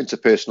learn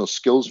interpersonal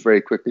skills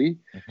very quickly,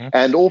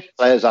 and all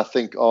players I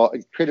think are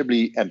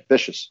incredibly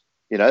ambitious.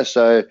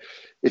 So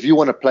if you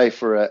want to play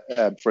for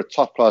a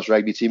top class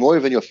rugby team, or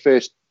even your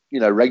first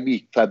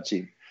rugby club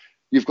team,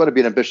 you've got to be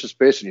an ambitious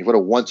person. You've got to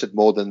want it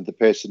more than the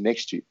person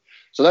next to you.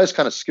 So those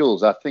kind of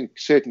skills I think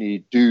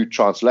certainly do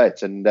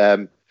translate. And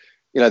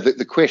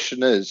the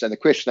question is, and the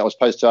question that was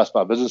posed to us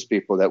by business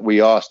people that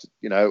we asked,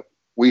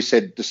 we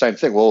said the same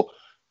thing. Well,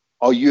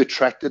 are you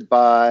attracted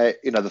by,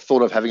 the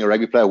thought of having a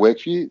rugby player work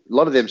for you? A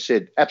lot of them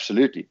said,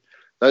 absolutely.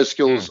 Those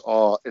skills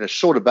are in a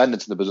short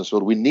abundance in the business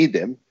world. We need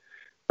them.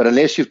 But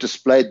unless you've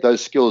displayed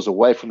those skills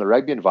away from the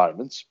rugby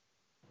environments,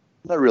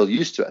 no real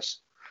use to us.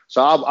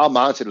 So our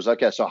mindset was,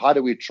 okay, so how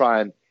do we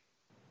try and,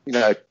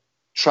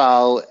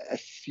 trial a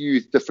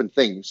few different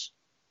things?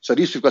 So at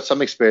least we've got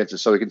some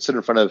experiences so we can sit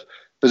in front of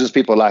business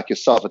people like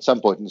yourself at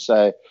some point and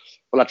say,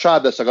 well, I tried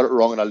this, I got it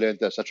wrong, and I learned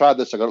this. I tried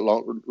this, I got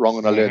it wrong,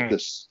 and I learned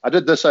this. I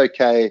did this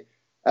okay,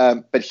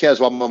 but here's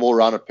why I'm a more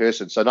rounded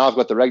person. So now I've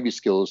got the rugby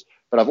skills,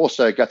 but I've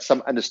also got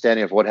some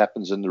understanding of what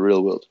happens in the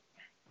real world.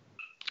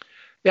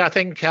 Yeah, I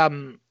think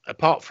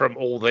apart from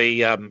all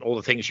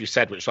the things you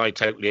said, which I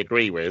totally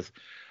agree with,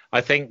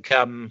 I think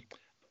one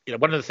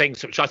of the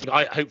things which I think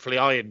hopefully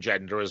I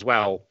engender as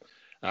well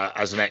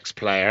as an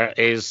ex-player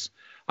is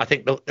I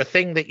think the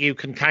thing that you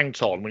can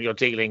count on when you're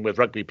dealing with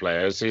rugby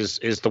players is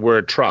the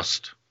word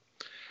trust.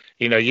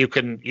 You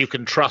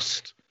can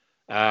trust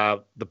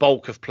the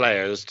bulk of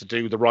players to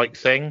do the right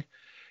thing.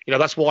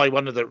 That's why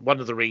one of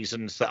the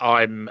reasons that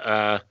I'm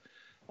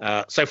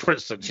so for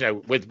instance,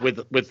 with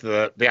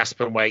the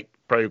Aspen Waite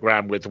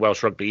program with the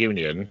Welsh Rugby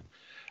Union,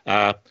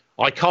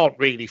 I can't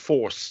really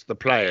force the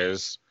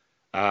players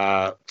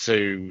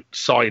to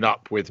sign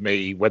up with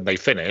me when they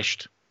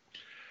finished.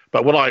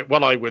 But what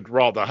I would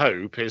rather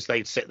hope is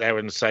they'd sit there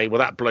and say, well,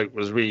 that bloke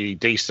was really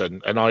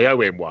decent, and I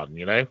owe him one,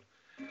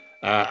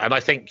 And I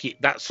think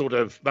that sort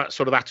of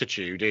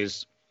attitude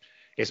is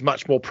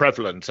much more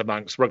prevalent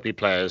amongst rugby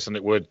players than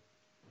it would,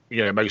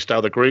 most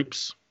other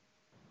groups.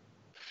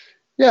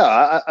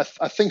 Yeah,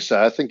 I think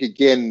so. I think,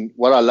 again,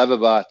 what I love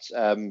about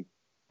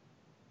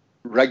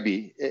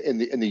rugby in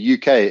the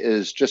UK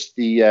is just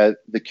the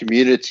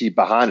community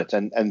behind it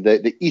and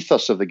the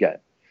ethos of the game.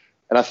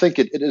 And I think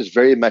it is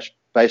very much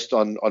based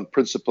on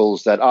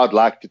principles that I'd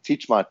like to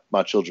teach my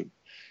children.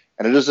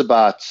 And it is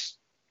about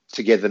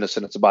togetherness,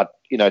 and it's about,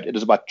 it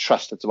is about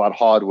trust. It's about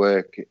hard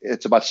work.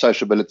 It's about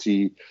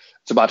sociability.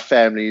 It's about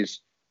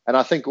families. And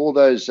I think all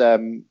those,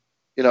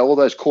 all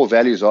those core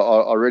values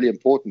are really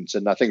important.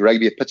 And I think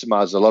rugby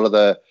epitomizes a lot of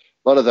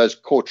those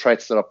core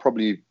traits that are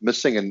probably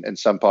missing in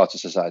some parts of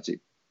society.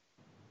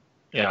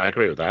 Yeah, I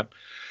agree with that.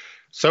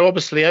 So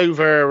obviously,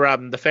 over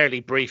the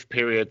fairly brief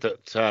period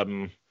that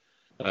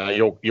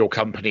your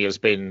company has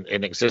been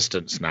in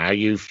existence now,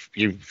 you've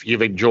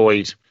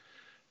enjoyed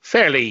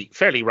fairly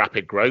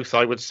rapid growth,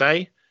 I would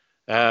say.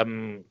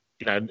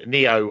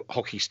 Neo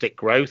hockey stick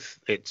growth.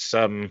 It's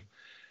a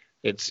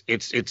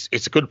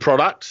good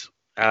product.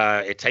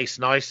 It tastes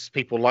nice.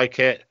 People like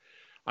it.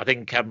 I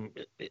think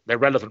they're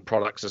relevant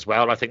products as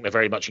well. I think they're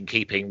very much in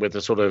keeping with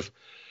the sort of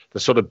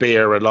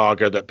beer and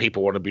lager that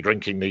people want to be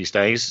drinking these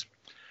days.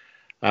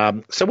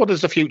 So what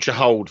does the future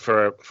hold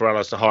for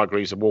Alistair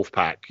Hargreaves and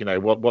Wolfpack?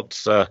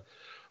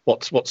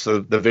 What's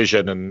the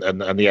vision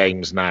and the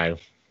aims now?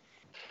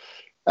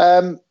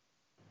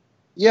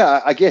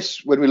 Yeah, I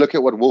guess when we look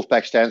at what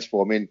Wolfpack stands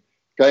for, I mean,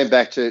 going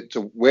back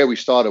to where we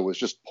started was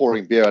just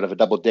pouring beer out of a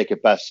double-decker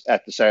bus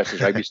at the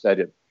Saracens Rugby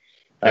Stadium.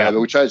 But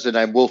we chose the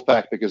name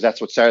Wolfpack because that's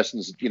what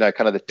Saracens,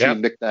 kind of the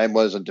team nickname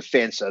was in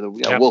defence,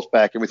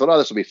 Wolfpack. And we thought,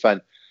 this will be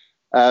fun.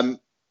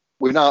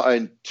 We now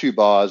own 2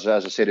 bars.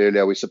 As I said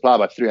earlier, we supply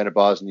about 300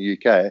 bars in the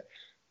UK.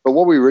 But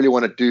what we really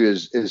want to do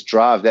is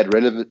drive that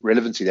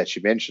relevancy that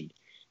you mentioned.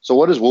 So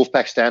what does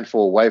Wolfpack stand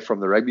for away from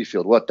the rugby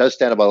field? Well, it does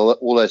stand about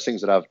all those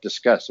things that I've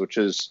discussed, which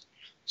is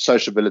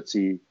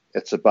sociability.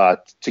 It's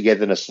about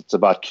togetherness. It's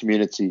about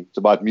community. It's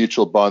about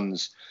mutual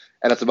bonds.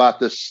 And it's about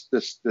this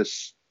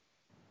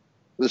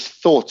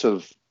thought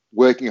of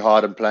working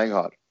hard and playing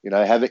hard,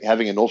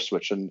 having an off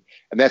switch. And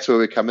that's where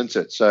we come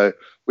into it. So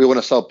we want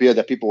to sell beer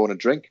that people want to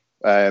drink.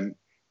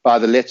 By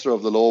the letter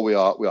of the law, we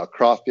are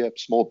craft beer,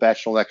 small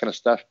batch, and all that kind of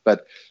stuff.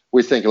 But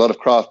we think a lot of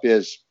craft beer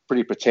is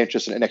pretty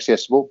pretentious and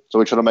inaccessible. So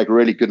we try to make a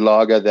really good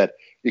lager that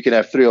you can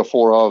have 3 or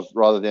 4 of,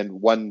 rather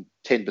than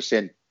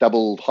 10%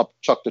 double hop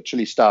chocolate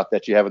chili stout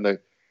that you have in the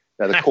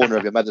corner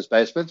of your mother's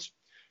basement.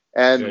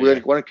 And we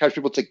want to encourage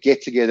people to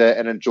get together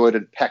and enjoy it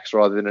in packs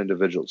rather than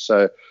individuals.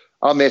 So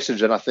our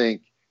message, and I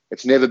think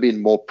it's never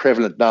been more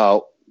prevalent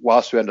now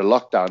whilst we're under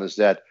lockdown, is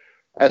that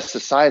as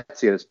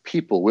society, as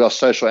people, we are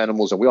social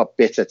animals and we are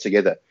better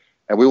together.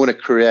 And we want to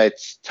create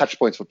touch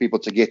points for people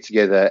to get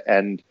together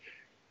and,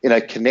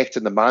 connect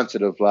in the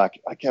mindset of like,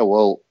 okay,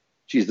 well,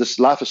 geez, this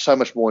life is so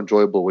much more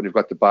enjoyable when you've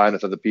got the buy-in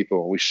with other people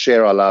and we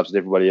share our lives with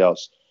everybody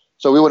else.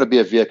 So we want to be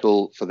a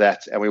vehicle for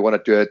that. And we want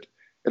to do it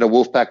in a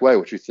Wolfpack way,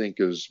 which we think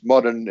is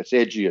modern, it's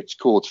edgy, it's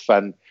cool, it's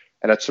fun.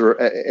 And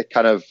it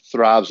kind of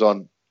thrives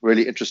on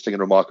really interesting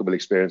and remarkable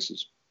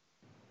experiences.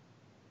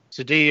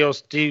 So do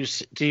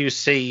you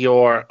see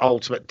your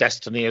ultimate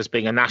destiny as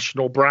being a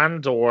national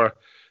brand, or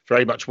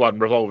very much one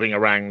revolving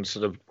around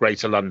sort of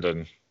Greater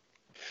London?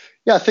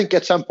 Yeah, I think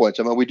at some point,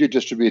 we do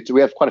distribute.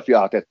 We have quite a few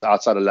outlets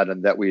outside of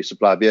London that we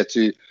supply beer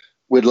to.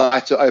 We'd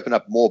like to open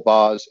up more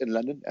bars in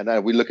London,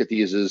 and we look at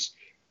these as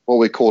what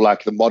we call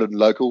like the modern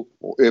local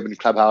or urban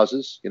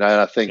clubhouses. And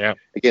I think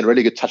again,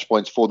 really good touch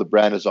points for the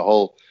brand as a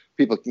whole.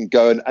 People can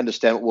go and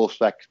understand what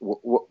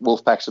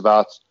Wolfpack's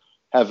about.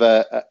 Have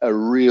a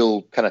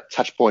real kind of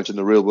touch point in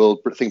the real world.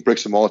 I think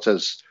bricks and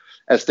mortars,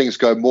 as things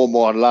go more and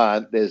more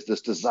online, there's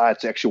this desire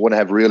to actually want to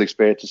have real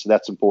experiences, so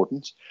that's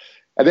important.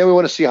 And then we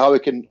want to see how we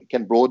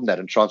can broaden that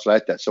and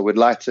translate that. So we'd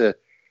like to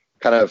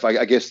kind of,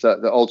 I guess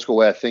the old school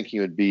way of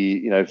thinking would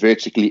be,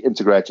 vertically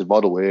integrated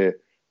model where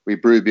we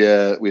brew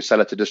beer, we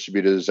sell it to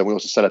distributors, and we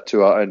also sell it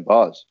to our own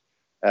bars.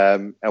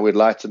 And we'd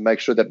like to make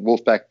sure that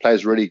Wolfpack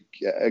plays really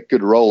a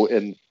good role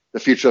in the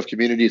future of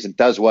communities and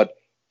does what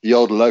the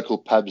old local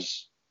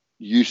pubs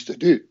used to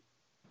do.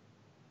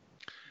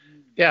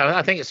 Yeah,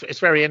 I think it's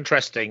very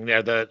interesting.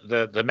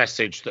 The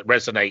message that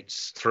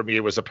resonates from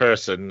you as a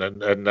person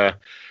and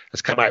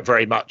has come out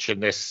very much in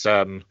this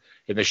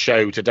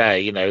show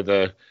today.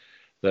 The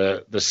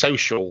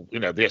social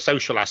the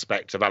social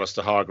aspect of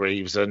Alistair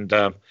Hargreaves and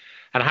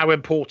how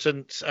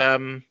important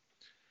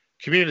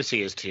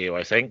community is to you.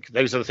 I think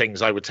those are the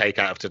things I would take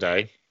out of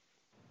today.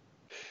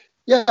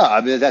 Yeah,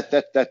 I mean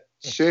that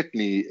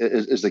certainly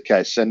is the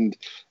case, and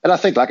I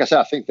think, like I said,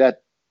 I think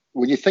that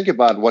when you think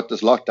about what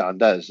this lockdown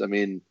does, I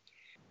mean,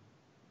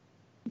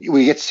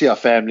 we get to see our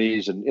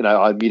families and,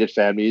 our immediate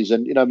families.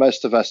 And,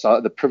 most of us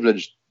are the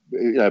privileged,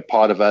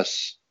 part of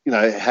us,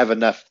 have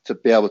enough to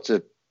be able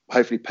to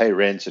hopefully pay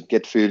rent and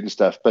get food and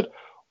stuff. But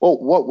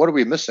what are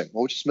we missing?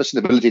 Well, we're just missing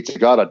the ability to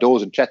go out our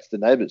doors and chat to the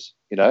neighbors,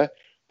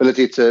 But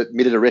ability to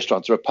meet at a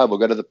restaurant or a pub or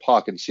go to the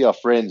park and see our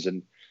friends.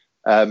 And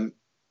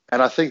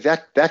I think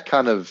that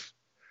kind of,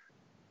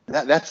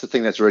 that's the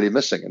thing that's really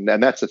missing.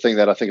 And that's the thing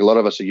that I think a lot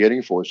of us are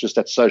yearning for, is just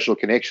that social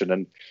connection.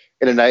 And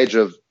in an age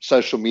of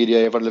social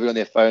media, everyone living on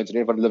their phones and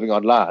everyone living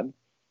online,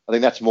 I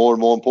think that's more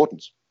and more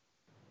important.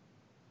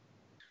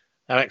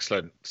 Oh,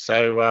 excellent.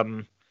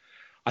 So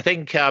I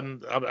think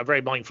I'm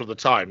very mindful of the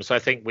time. So I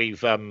think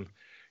we've gone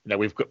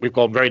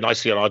very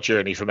nicely on our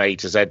journey from A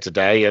to Z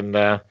today. And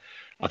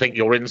I think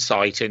your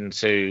insight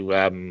into,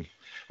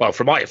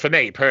 for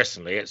me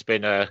personally, it's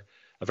been a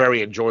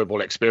very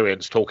enjoyable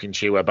experience talking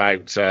to you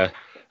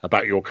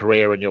about your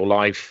career and your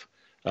life,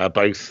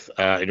 both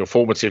in your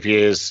formative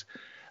years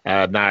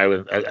now,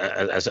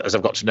 as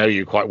I've got to know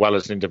you quite well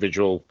as an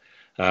individual,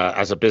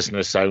 as a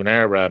business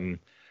owner, and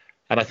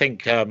I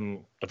think a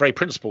very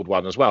principled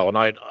one as well. And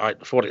I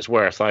for what it's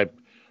worth, I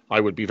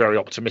would be very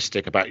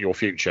optimistic about your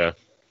future.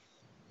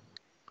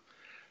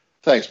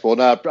 Thanks, Paul.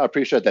 No, I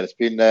appreciate that.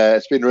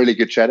 It's been really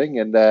good chatting,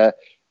 and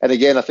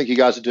again, I think you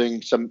guys are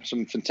doing some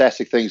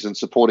fantastic things in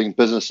supporting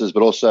businesses,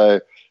 but also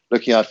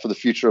looking out for the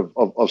future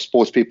of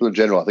sports people in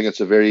general. I think it's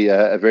a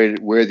very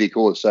worthy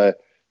cause. So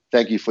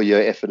thank you for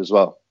your effort as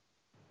well.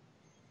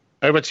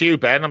 Over to you,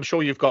 Ben. I'm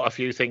sure you've got a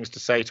few things to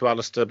say to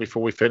Alistair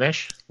before we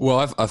finish.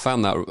 Well, I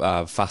found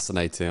that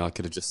fascinating. I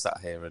could have just sat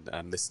here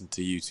and listened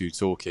to you two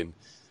talking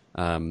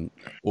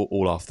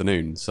all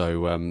afternoon.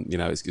 So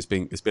it's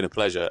been a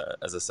pleasure,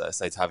 as I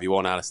say, to have you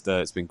on, Alistair.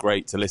 It's been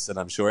great to listen.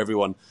 I'm sure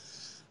everyone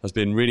has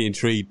been really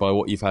intrigued by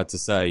what you've had to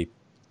say.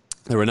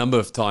 There were a number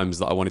of times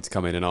that I wanted to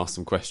come in and ask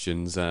some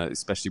questions,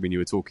 especially when you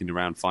were talking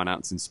around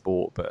finance in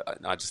sport, but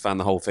I just found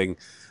the whole thing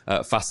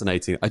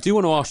fascinating. I do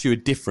want to ask you a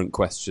different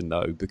question,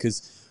 though,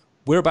 because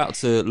we're about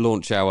to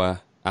launch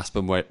our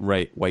Aspen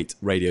Waite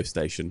radio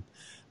station,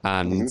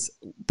 and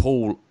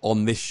Paul,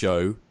 on this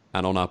show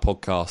and on our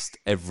podcast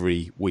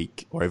every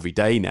week or every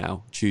day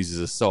now, chooses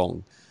a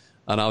song.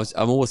 And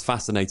I'm always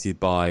fascinated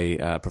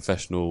by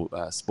professional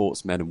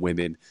sportsmen and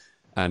women,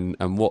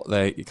 and what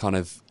they kind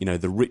of,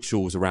 the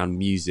rituals around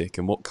music,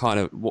 and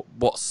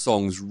what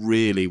songs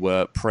really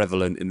were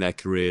prevalent in their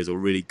careers or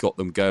really got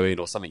them going,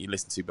 or something you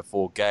listened to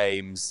before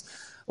games,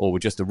 or were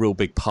just a real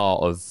big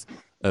part of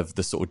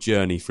the sort of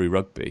journey through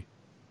rugby.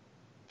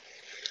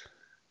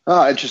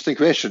 Oh, interesting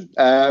question.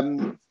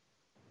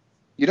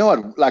 You know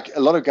what? Like a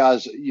lot of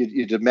guys,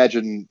 you can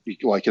imagine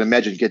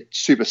get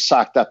super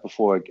psyched up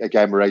before a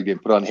game of rugby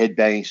and put on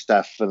headbanging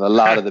stuff, and the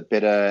louder the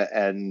better.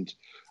 And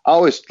I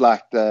always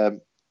liked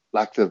the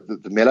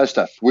mellow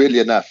stuff. Weirdly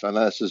enough, I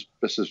know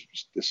this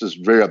is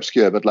very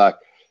obscure, but like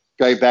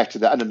going back to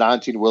the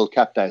under-19 World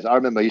Cup days, I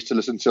remember I used to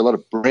listen to a lot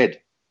of Bread.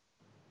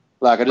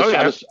 Like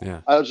I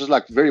was just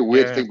like very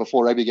weird thing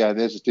before rugby game.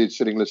 There's this dude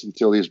sitting listening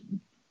to all these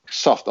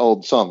soft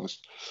old songs,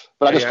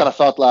 but I just kind of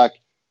felt like,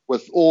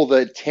 with all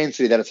the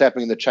intensity that is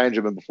happening in the change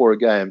room and before a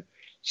game,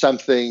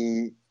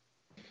 something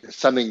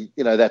that's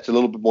a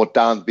little bit more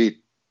downbeat,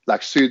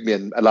 like soothed me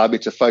and allowed me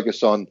to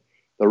focus on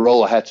the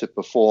role I had to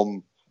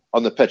perform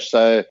on the pitch.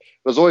 So it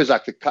was always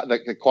like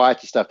the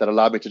quieter stuff that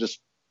allowed me to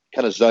just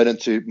kind of zone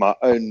into my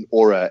own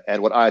aura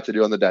and what I had to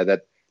do on the day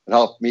that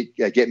helped me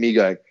get me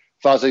going.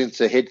 If I was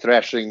into head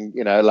thrashing,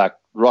 like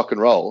rock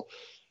and roll,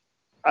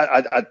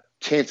 I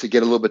tend to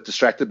get a little bit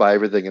distracted by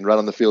everything and run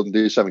on the field and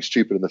do something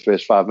stupid in the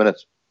first 5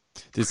 minutes.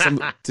 Did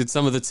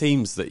some of the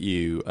teams that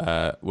you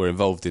were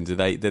involved in,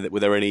 were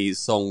there any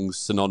songs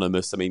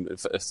synonymous? I mean,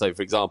 so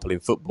for example,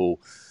 in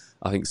football,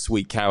 I think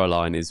Sweet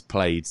Caroline is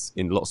played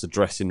in lots of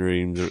dressing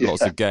rooms,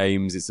 lots of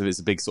games. It's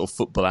a big sort of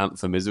football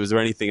anthem. Was there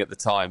anything at the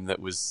time that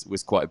was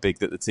quite big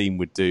that the team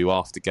would do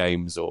after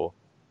games, or?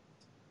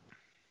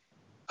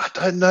 I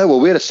don't know.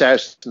 Well, we had a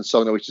Saracen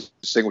song that we used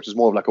to sing, which is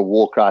more of like a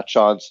war cry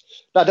chant.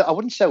 No, I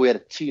wouldn't say we had a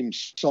team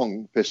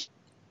song per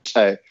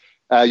se.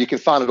 You can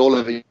find it all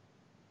over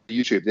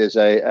YouTube. There's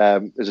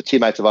a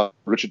teammate of ours,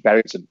 Richard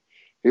Barrington.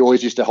 He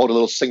always used to hold a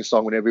little sing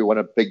song whenever he won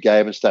a big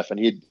game and stuff. And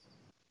he's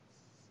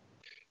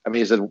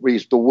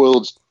the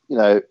world's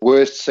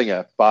worst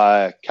singer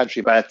by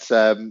country, but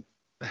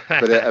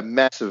a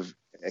massive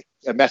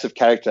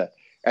character.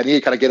 And he'd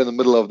kind of get in the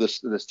middle of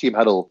this team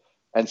huddle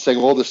and sing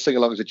all the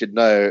sing-alongs that you'd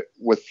know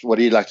with what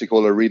he'd like to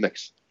call a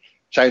remix.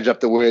 Change up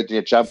the words and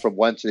you jump from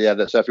one to the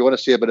other. So if you want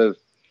to see a bit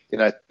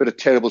of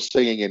terrible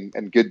singing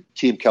and good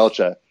team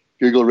culture,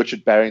 Google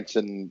Richard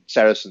Barrington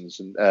Saracens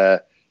and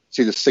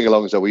see the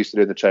sing-alongs that we used to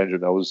do in the change room.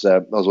 That was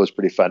always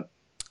pretty fun.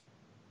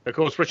 Of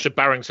course, Richard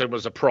Barrington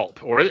was a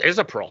prop, or is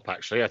a prop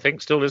actually. I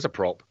think still is a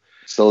prop.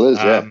 Still is,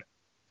 yeah.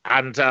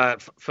 And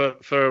for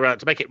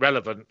to make it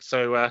relevant,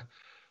 so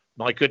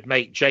my good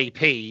mate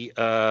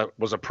JP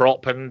was a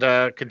prop and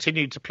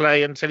continued to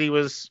play until he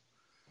was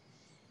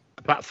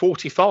about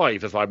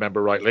 45, if I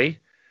remember rightly.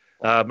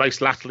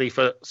 Most latterly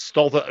for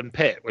Stothert and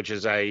Pitt, which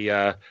is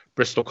a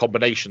Bristol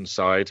combination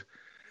side.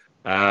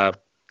 Yeah.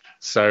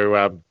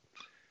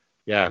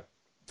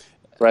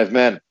 Brave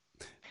man.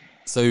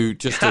 So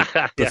just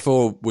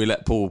before we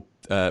let Paul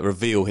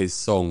reveal his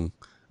song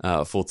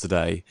for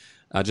today,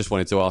 I just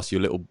wanted to ask you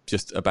a little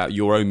just about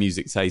your own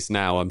music taste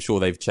now. I'm sure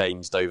they've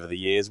changed over the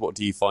years. What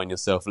do you find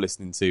yourself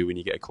listening to when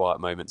you get a quiet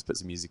moment to put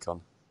some music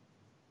on?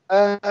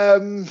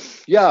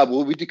 Yeah,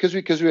 well, because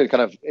we're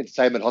kind of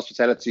entertainment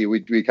hospitality,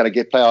 we kind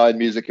of play our own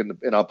music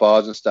in our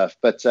bars and stuff.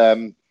 But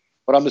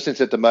what I'm listening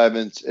to at the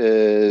moment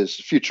is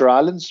Future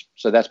Islands.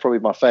 So that's probably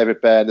my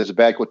favorite band. There's a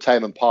band called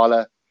Tame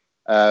Impala.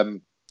 A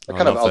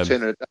kind of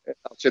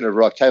alternative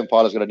rock. Tame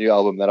Impala's got a new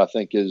album that I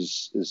think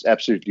is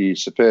absolutely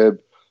superb.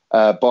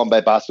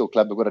 Bombay Bicycle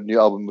Club have got a new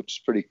album which is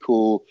pretty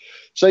cool.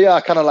 So yeah,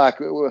 I kind of like,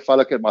 if I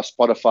look at my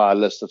Spotify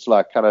list, it's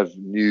like kind of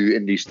new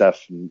indie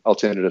stuff and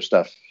alternative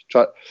stuff.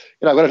 I've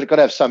got to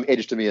have some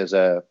edge to me as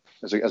a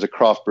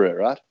craft brewer,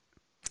 right?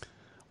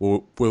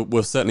 Well,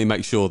 we'll certainly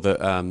make sure that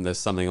there's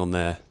something on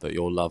there that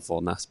you'll love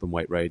on Aspen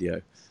Waite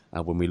Radio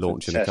when we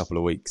launch in a couple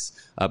of weeks.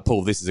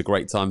 Paul, this is a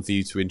great time for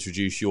you to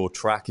introduce your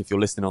track. If you're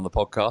listening on the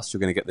podcast, you're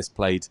going to get this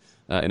played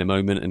in a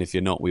moment, and if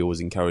you're not, we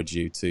always encourage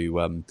you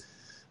to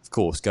of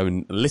course, go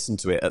and listen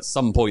to it at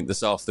some point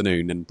this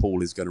afternoon, and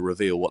Paul is going to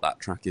reveal what that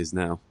track is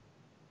now.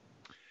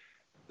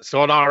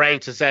 So on our A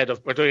to Z,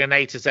 we're doing an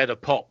A to Z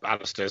of pop,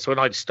 Alistair. So when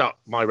I start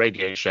my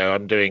radio show,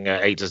 I'm doing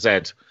A to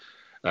Z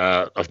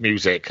of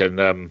music,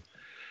 and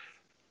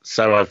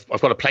so I've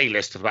got a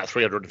playlist of about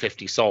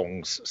 350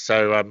 songs.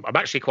 So I'm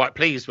actually quite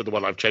pleased with the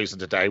one I've chosen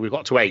today. We've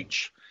got to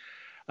H,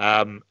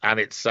 and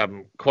it's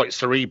quite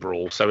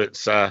cerebral. So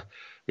it's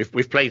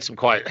we've played some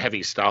quite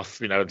heavy stuff,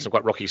 and some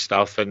quite rocky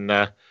stuff,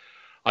 and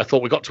I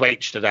thought we got to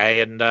H today,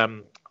 and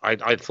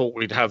I thought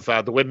we'd have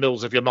The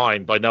Windmills of Your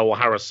Mind by Noel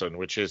Harrison,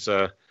 which is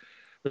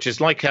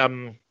like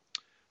a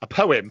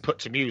poem put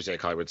to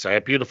music, I would say,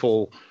 a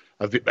beautiful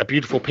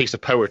piece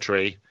of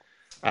poetry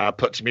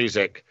put to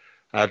music.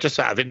 Just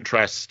out of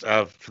interest,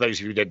 for those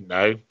of you who didn't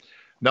know,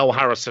 Noel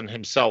Harrison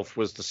himself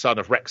was the son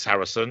of Rex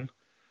Harrison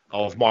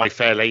of My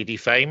Fair Lady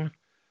fame.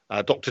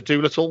 Dr.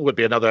 Dolittle would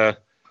be another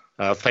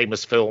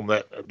famous film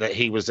that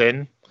he was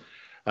in.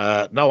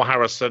 Noel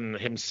Harrison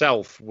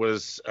himself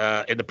was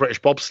in the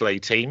British bobsleigh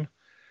team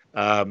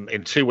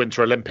in 2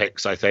 Winter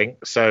Olympics, I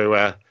think. So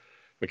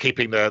we're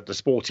keeping the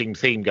sporting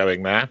theme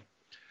going there.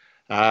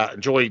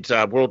 Enjoyed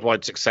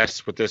worldwide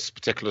success with this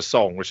particular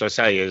song, which I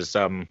say is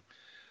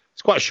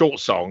it's quite a short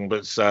song, but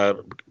it's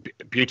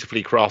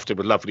beautifully crafted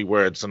with lovely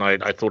words. And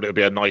I thought it would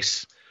be a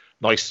nice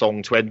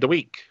song to end the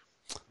week.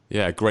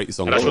 Yeah, great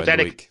song to end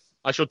the week.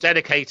 I shall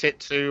dedicate it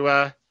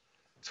to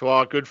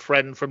our good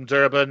friend from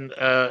Durban,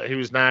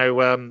 who's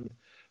now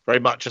very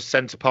much a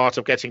centre part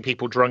of getting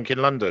people drunk in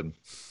London.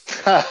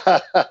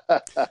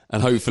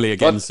 And hopefully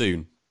again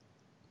soon.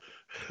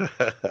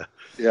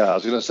 Yeah, I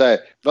was going to say,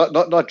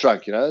 not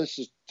drunk. This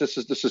is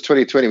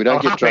 2020. We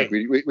don't get drunk.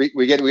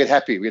 We get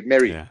happy. We get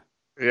merry.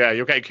 Yeah,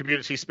 you're getting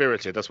community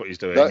spirited. That's what he's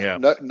doing.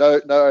 No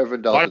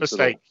overindulgence. My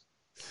mistake.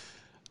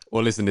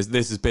 Well, listen,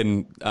 this has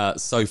been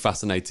so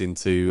fascinating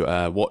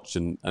to watch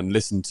and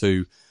listen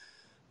to.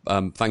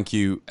 Thank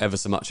you ever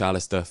so much,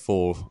 Alistair,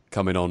 for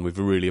coming on. We've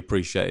really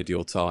appreciated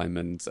your time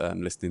and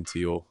listening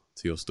to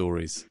your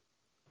stories.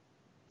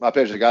 My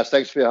pleasure, guys.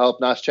 Thanks for your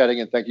help. Nice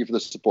chatting, and thank you for the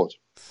support.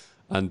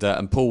 And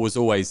Paul, as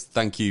always,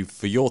 thank you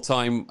for your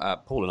time.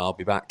 Paul and I'll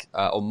be back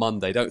on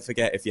Monday. Don't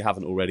forget, if you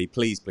haven't already,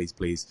 please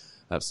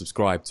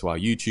subscribe to our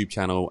YouTube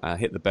channel.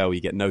 Hit the bell.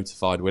 You get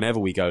notified whenever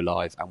we go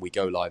live, and we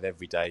go live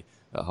every day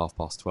at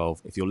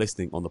 12:30. If you're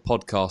listening on the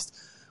podcast,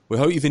 we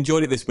hope you've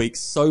enjoyed it this week.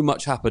 So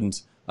much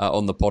happened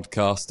on the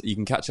podcast. You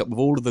can catch up with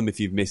all of them if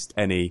you've missed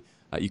any.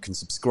 You can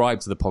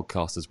subscribe to the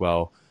podcast as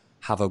well.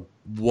 Have a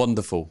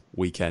wonderful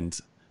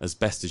weekend as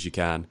best as you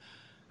can.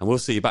 And we'll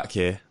see you back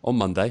here on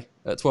Monday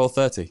at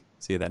 12:30.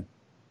 See you then.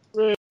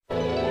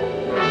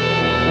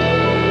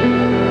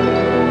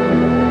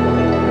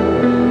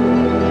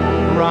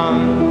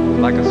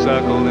 Round like a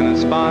circle in a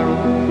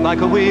spiral,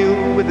 like a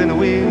wheel within a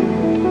wheel,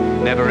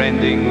 never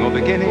ending or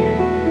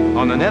beginning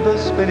on an ever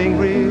spinning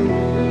reel.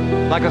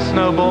 Like a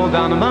snowball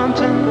down a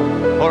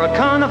mountain or a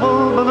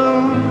carnival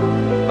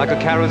balloon, like a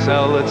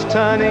carousel that's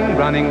turning,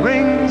 running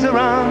rings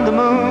around the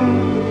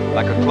moon,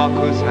 like a clock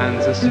whose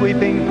hands are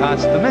sweeping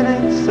past the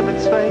minutes of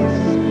its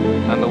face,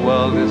 and the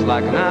world is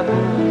like an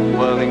apple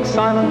whirling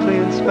silently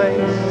in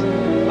space,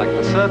 like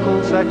the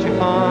circles that you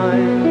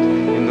find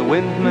in the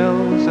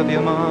windmills of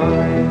your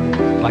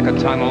mind, like a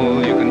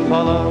tunnel you can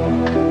follow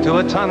to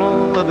a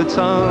tunnel of its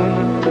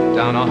own,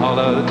 down a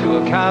hollow to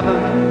a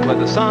cavern where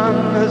the sun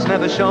has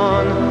never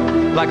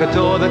shone, like a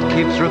door that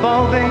keeps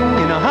revolving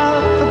in a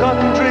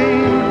half-forgotten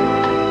dream,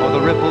 or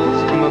the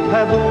ripples from a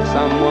pebble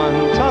someone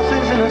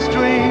tosses in a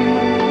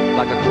stream,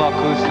 like a clock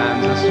whose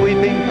hands are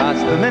sweeping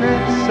past the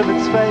minutes of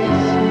its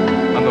face,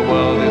 and the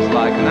world is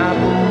like an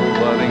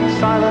apple whirling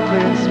silently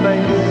in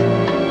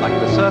space, like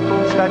the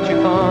circles that you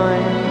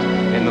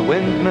find in the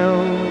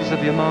windmills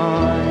of your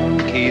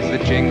mind. Keys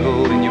that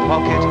jingle in your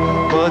pocket,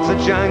 words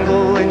that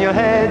jangle in your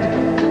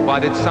head. Why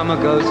did summer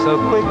go so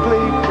quickly?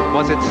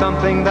 Was it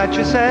something that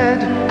you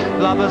said?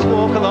 Lovers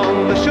walk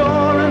along the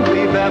shore and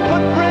leave their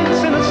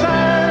footprints in the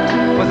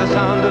sand. Was the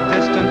sound of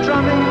distant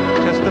drumming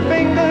just the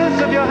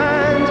fingers of your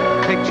hand?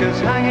 Pictures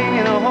hanging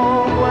in a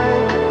hallway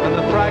and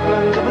the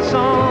fragment of a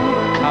song,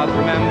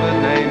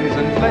 half-remembered names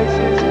and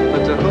faces,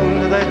 but to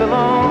whom do they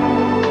belong?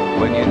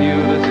 When you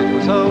knew that it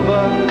was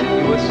over,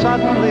 you were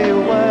suddenly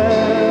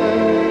aware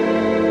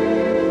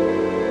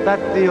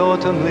that the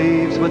autumn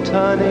leaves were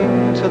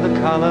turning to the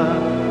colour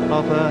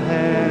of her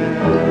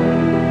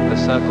hair. A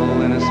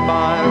circle in a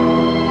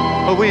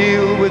spiral, a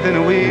wheel within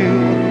a wheel,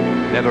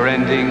 never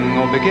ending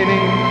or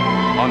beginning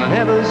on an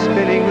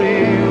ever-spinning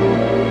reel,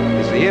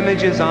 as the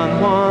images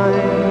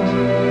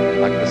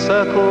unwind, like the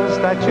circles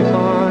that you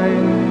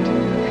find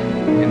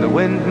in the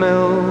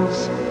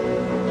windmills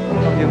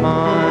of your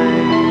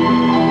mind.